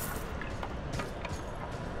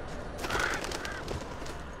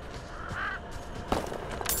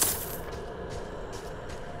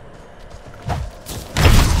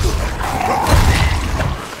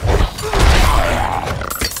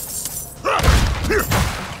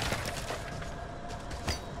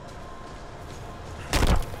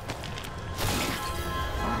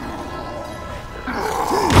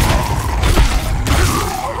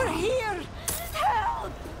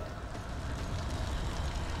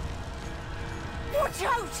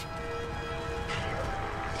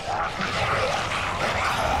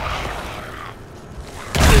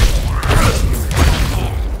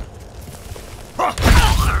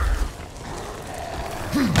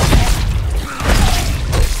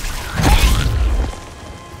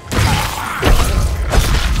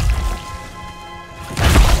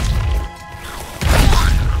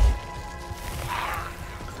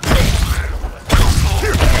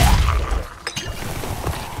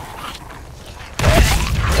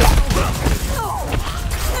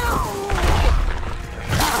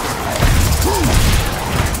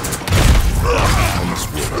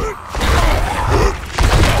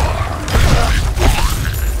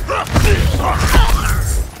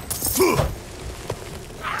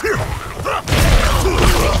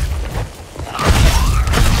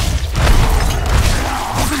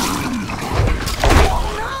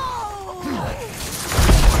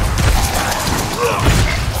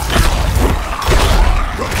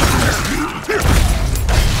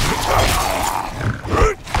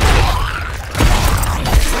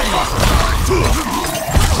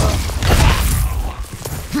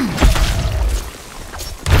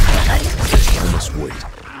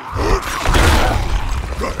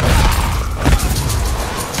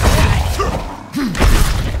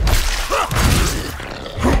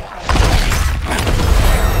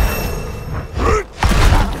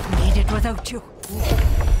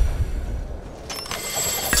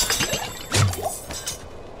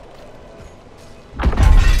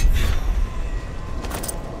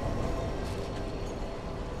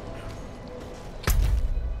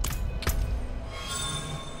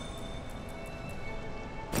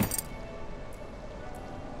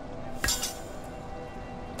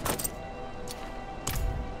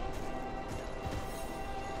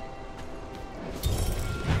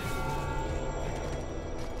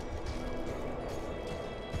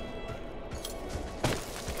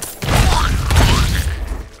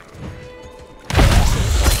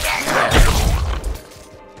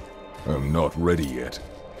 I'm not ready yet.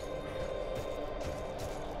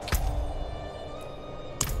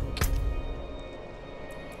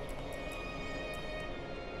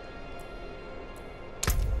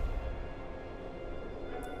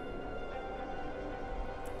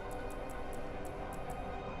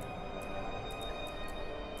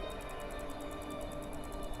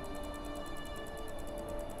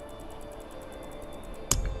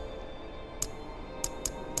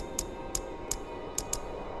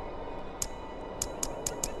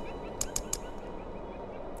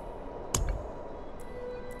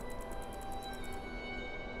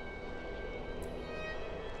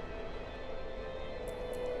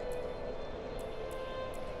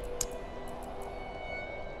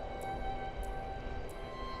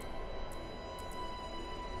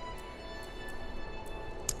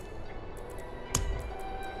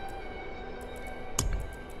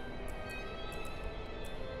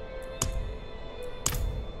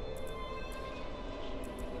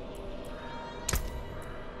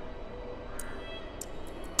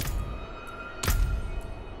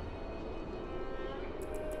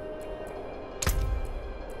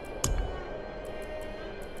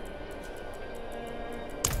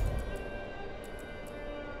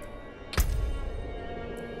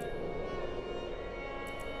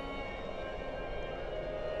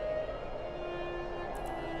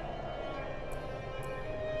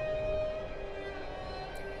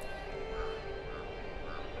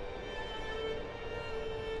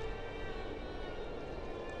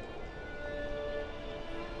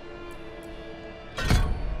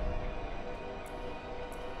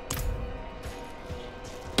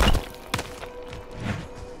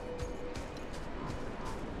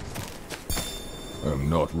 I'm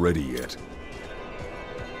not ready yet.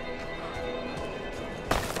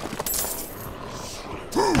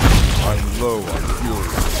 I'm low on fury.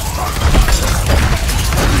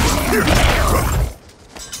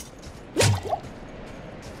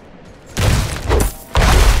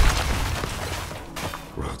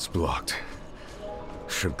 Road's blocked.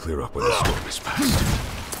 Should clear up when the storm is past.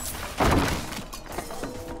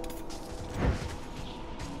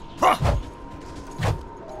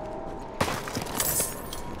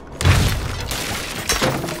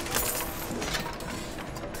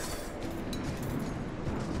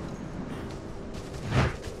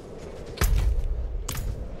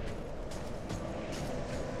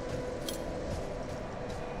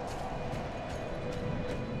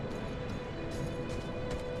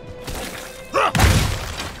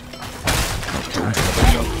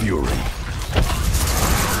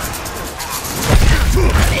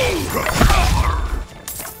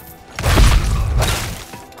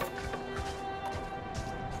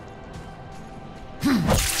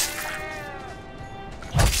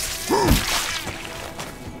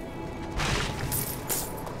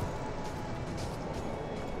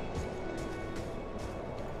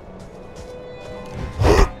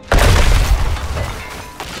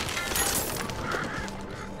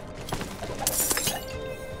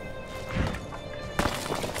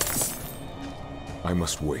 I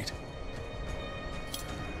must wait.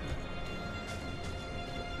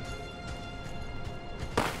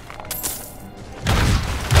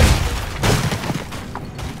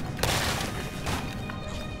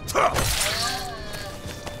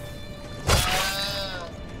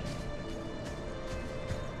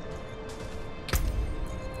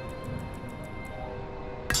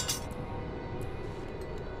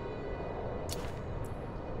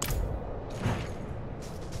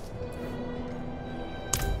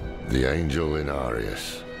 The Angel in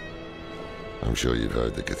Arius. I'm sure you've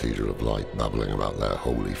heard the Cathedral of Light babbling about their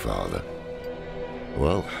Holy Father.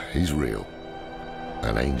 Well, he's real.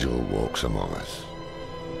 An angel walks among us.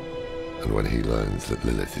 And when he learns that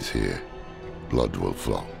Lilith is here, blood will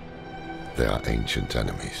flow. They are ancient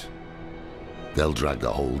enemies. They'll drag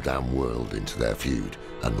the whole damn world into their feud,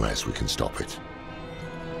 unless we can stop it.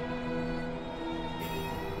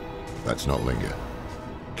 Let's not linger.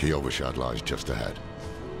 Kiovashad lies just ahead.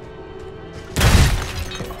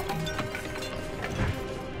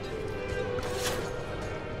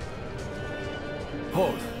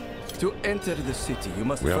 Hold. To enter the city, you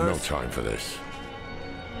must We have no first... time for this.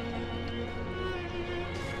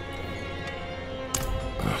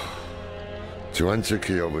 To enter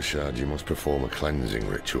Kiovashad, you must perform a cleansing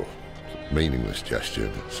ritual. Meaningless gesture,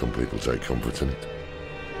 but some people take comfort in it.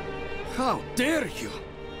 How dare you!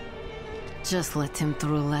 Just let him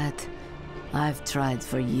through, lad. I've tried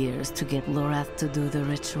for years to get Lorath to do the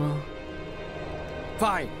ritual.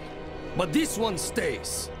 Fine, but this one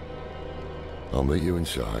stays. I'll meet you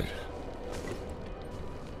inside.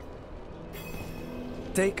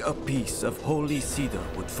 Take a piece of holy cedar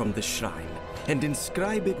wood from the shrine and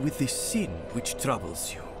inscribe it with the sin which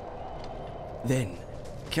troubles you. Then,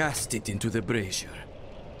 cast it into the brazier.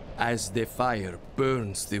 As the fire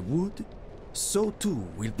burns the wood, so too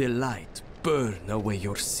will the light burn away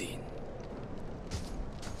your sin.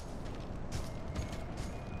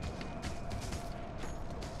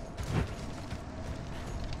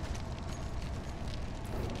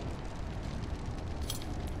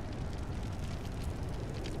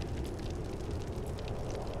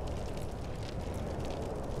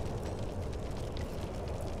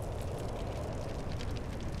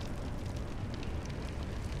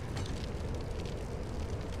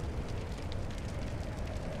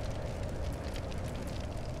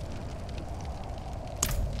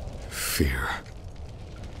 Fear.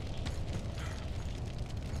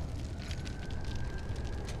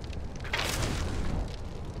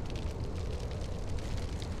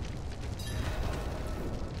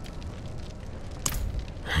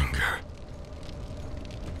 Anger.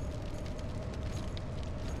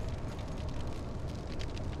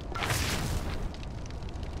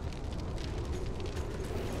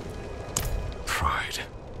 Pride.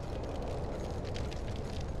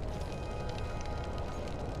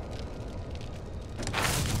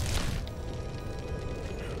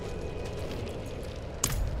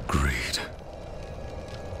 Greed.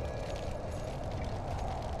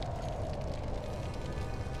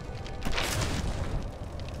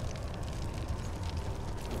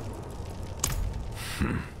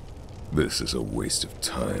 This is a waste of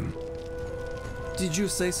time. Did you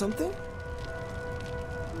say something?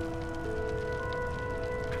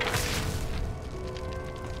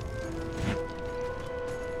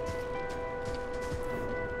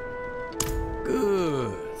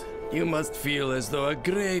 Good. You must feel as though a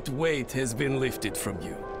great weight has been lifted from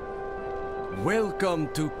you. Welcome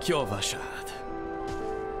to Kiovashad.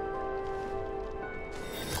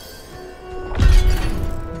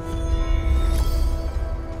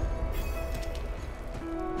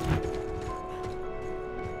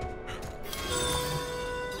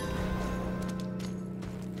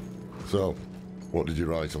 So, what did you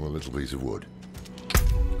write on the little piece of wood?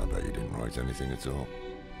 I bet you didn't write anything at all.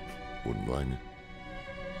 Wouldn't blame you.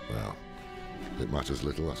 Well, it matters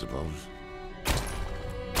little, I suppose.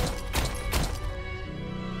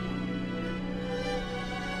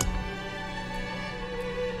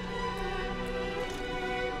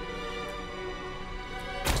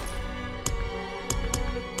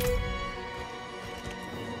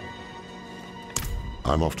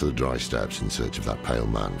 I'm off to the dry steppes in search of that pale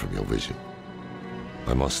man from your vision.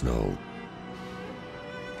 I must know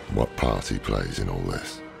what part he plays in all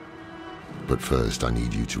this. But first, I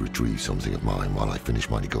need you to retrieve something of mine while I finish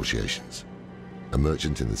my negotiations. A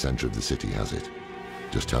merchant in the center of the city has it.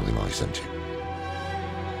 Just tell him I sent you.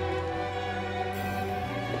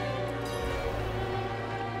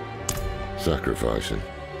 Sacrificing,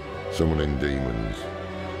 summoning demons,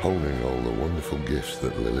 honing all the wonderful gifts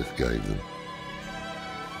that Lilith gave them.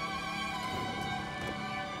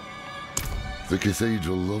 The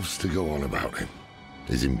cathedral loves to go on about him.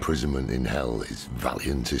 His imprisonment in hell, his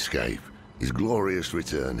valiant escape, his glorious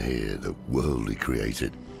return here, the world he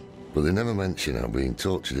created. But they never mention how being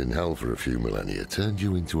tortured in hell for a few millennia turned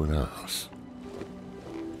you into an ass.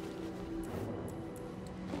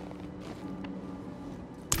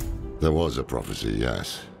 There was a prophecy,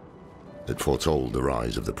 yes. It foretold the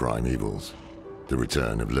rise of the prime evils, the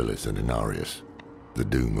return of Lilith and Inarius, the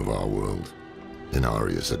doom of our world.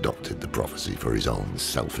 Inarius adopted the prophecy for his own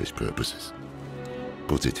selfish purposes,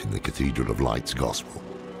 put it in the Cathedral of Light's gospel,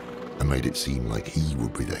 and made it seem like he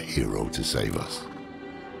would be the hero to save us.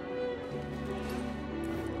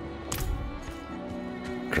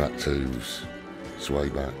 Cracked hooves, sway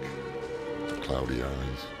back, cloudy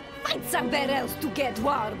eyes. Find somewhere else to get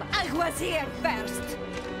warm. I was here first.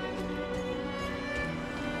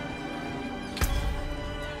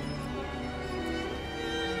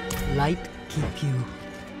 Light keep you.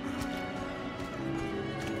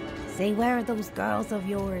 Say, where are those girls of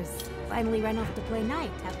yours? Finally ran off to play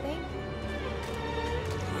night, have they?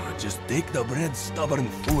 Just take the bread, stubborn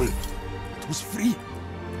fool. It was free.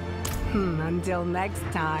 Until next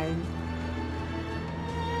time.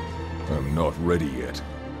 I'm not ready yet.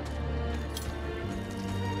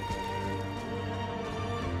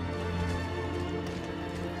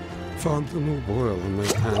 Found a new boil on my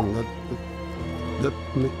hand that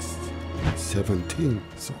makes 17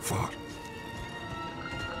 so far.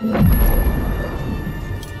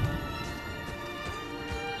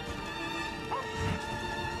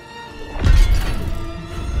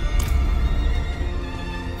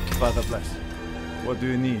 Father bless. What do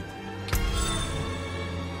you need?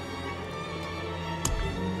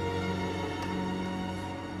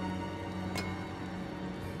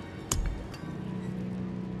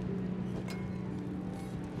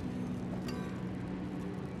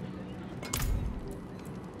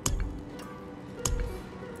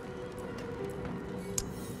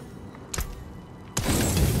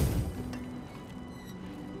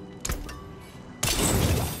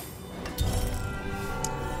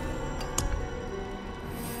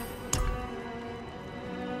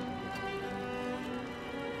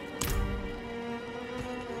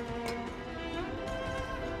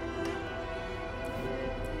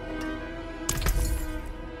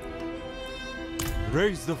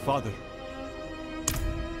 Praise the Father.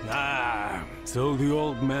 Ah, so the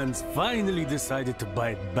old man's finally decided to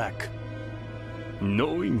buy it back.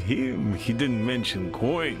 Knowing him, he didn't mention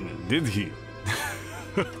coin, did he?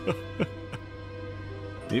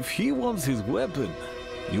 If he wants his weapon,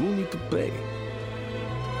 you will need to pay.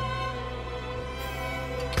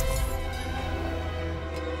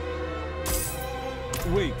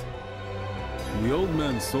 Wait. The old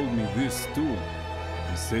man sold me this too.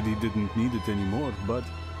 He said he didn't need it anymore, but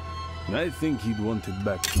I think he'd want it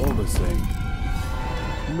back all the same.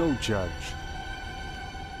 No charge.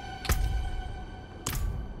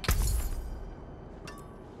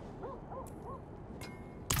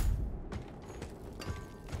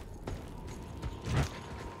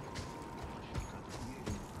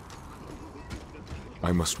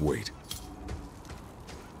 I must wait.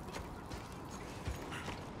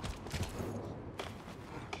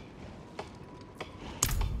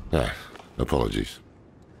 Apologies.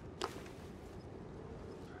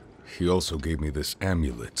 He also gave me this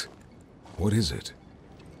amulet. What is it?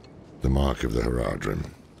 The mark of the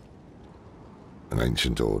Haradrim. An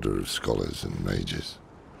ancient order of scholars and mages,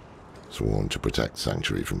 sworn to protect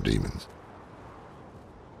Sanctuary from demons.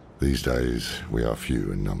 These days, we are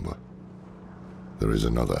few in number. There is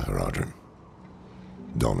another Haradrim,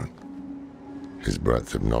 Donan. His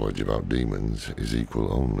breadth of knowledge about demons is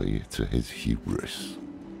equal only to his hubris.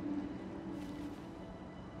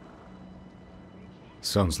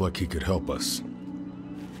 Sounds like he could help us.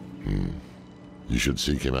 You should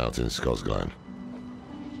seek him out in Skosglen.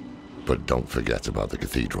 But don't forget about the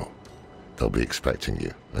cathedral. They'll be expecting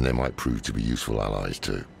you, and they might prove to be useful allies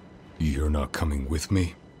too. You're not coming with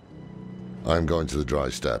me? I'm going to the Dry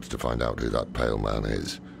Steppes to find out who that pale man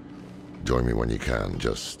is. Join me when you can,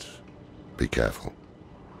 just be careful.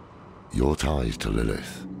 Your ties to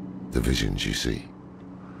Lilith, the visions you see,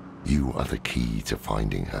 you are the key to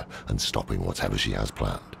finding her and stopping whatever she has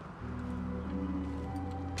planned.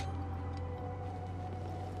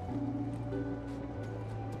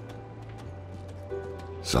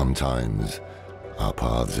 Sometimes our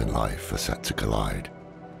paths in life are set to collide.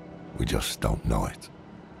 We just don't know it.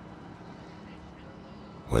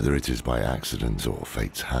 Whether it is by accident or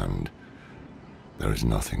fate's hand, there is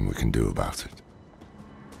nothing we can do about it.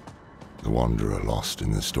 The wanderer lost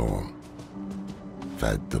in the storm,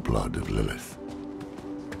 fed the blood of Lilith,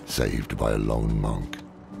 saved by a lone monk.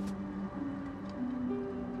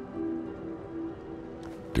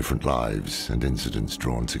 Different lives and incidents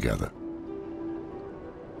drawn together.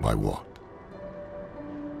 By what?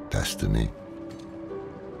 Destiny?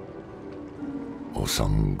 Or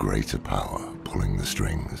some greater power pulling the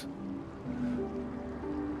strings?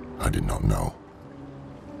 I did not know.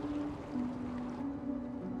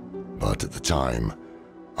 But at the time,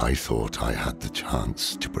 I thought I had the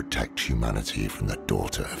chance to protect humanity from the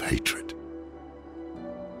daughter of hatred.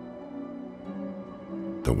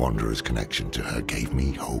 The Wanderer's connection to her gave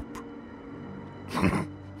me hope.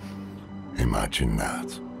 Imagine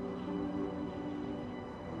that.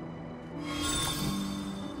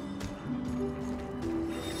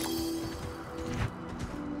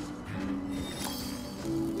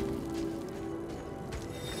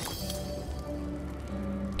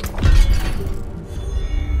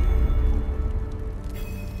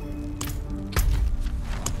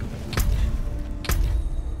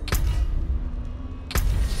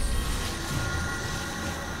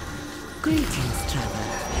 Greetings,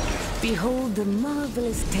 traveler. Behold the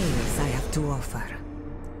marvelous tales I have to offer.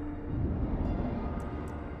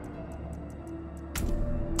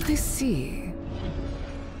 I see.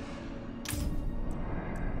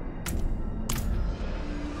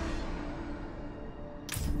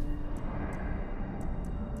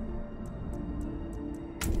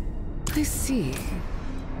 I see.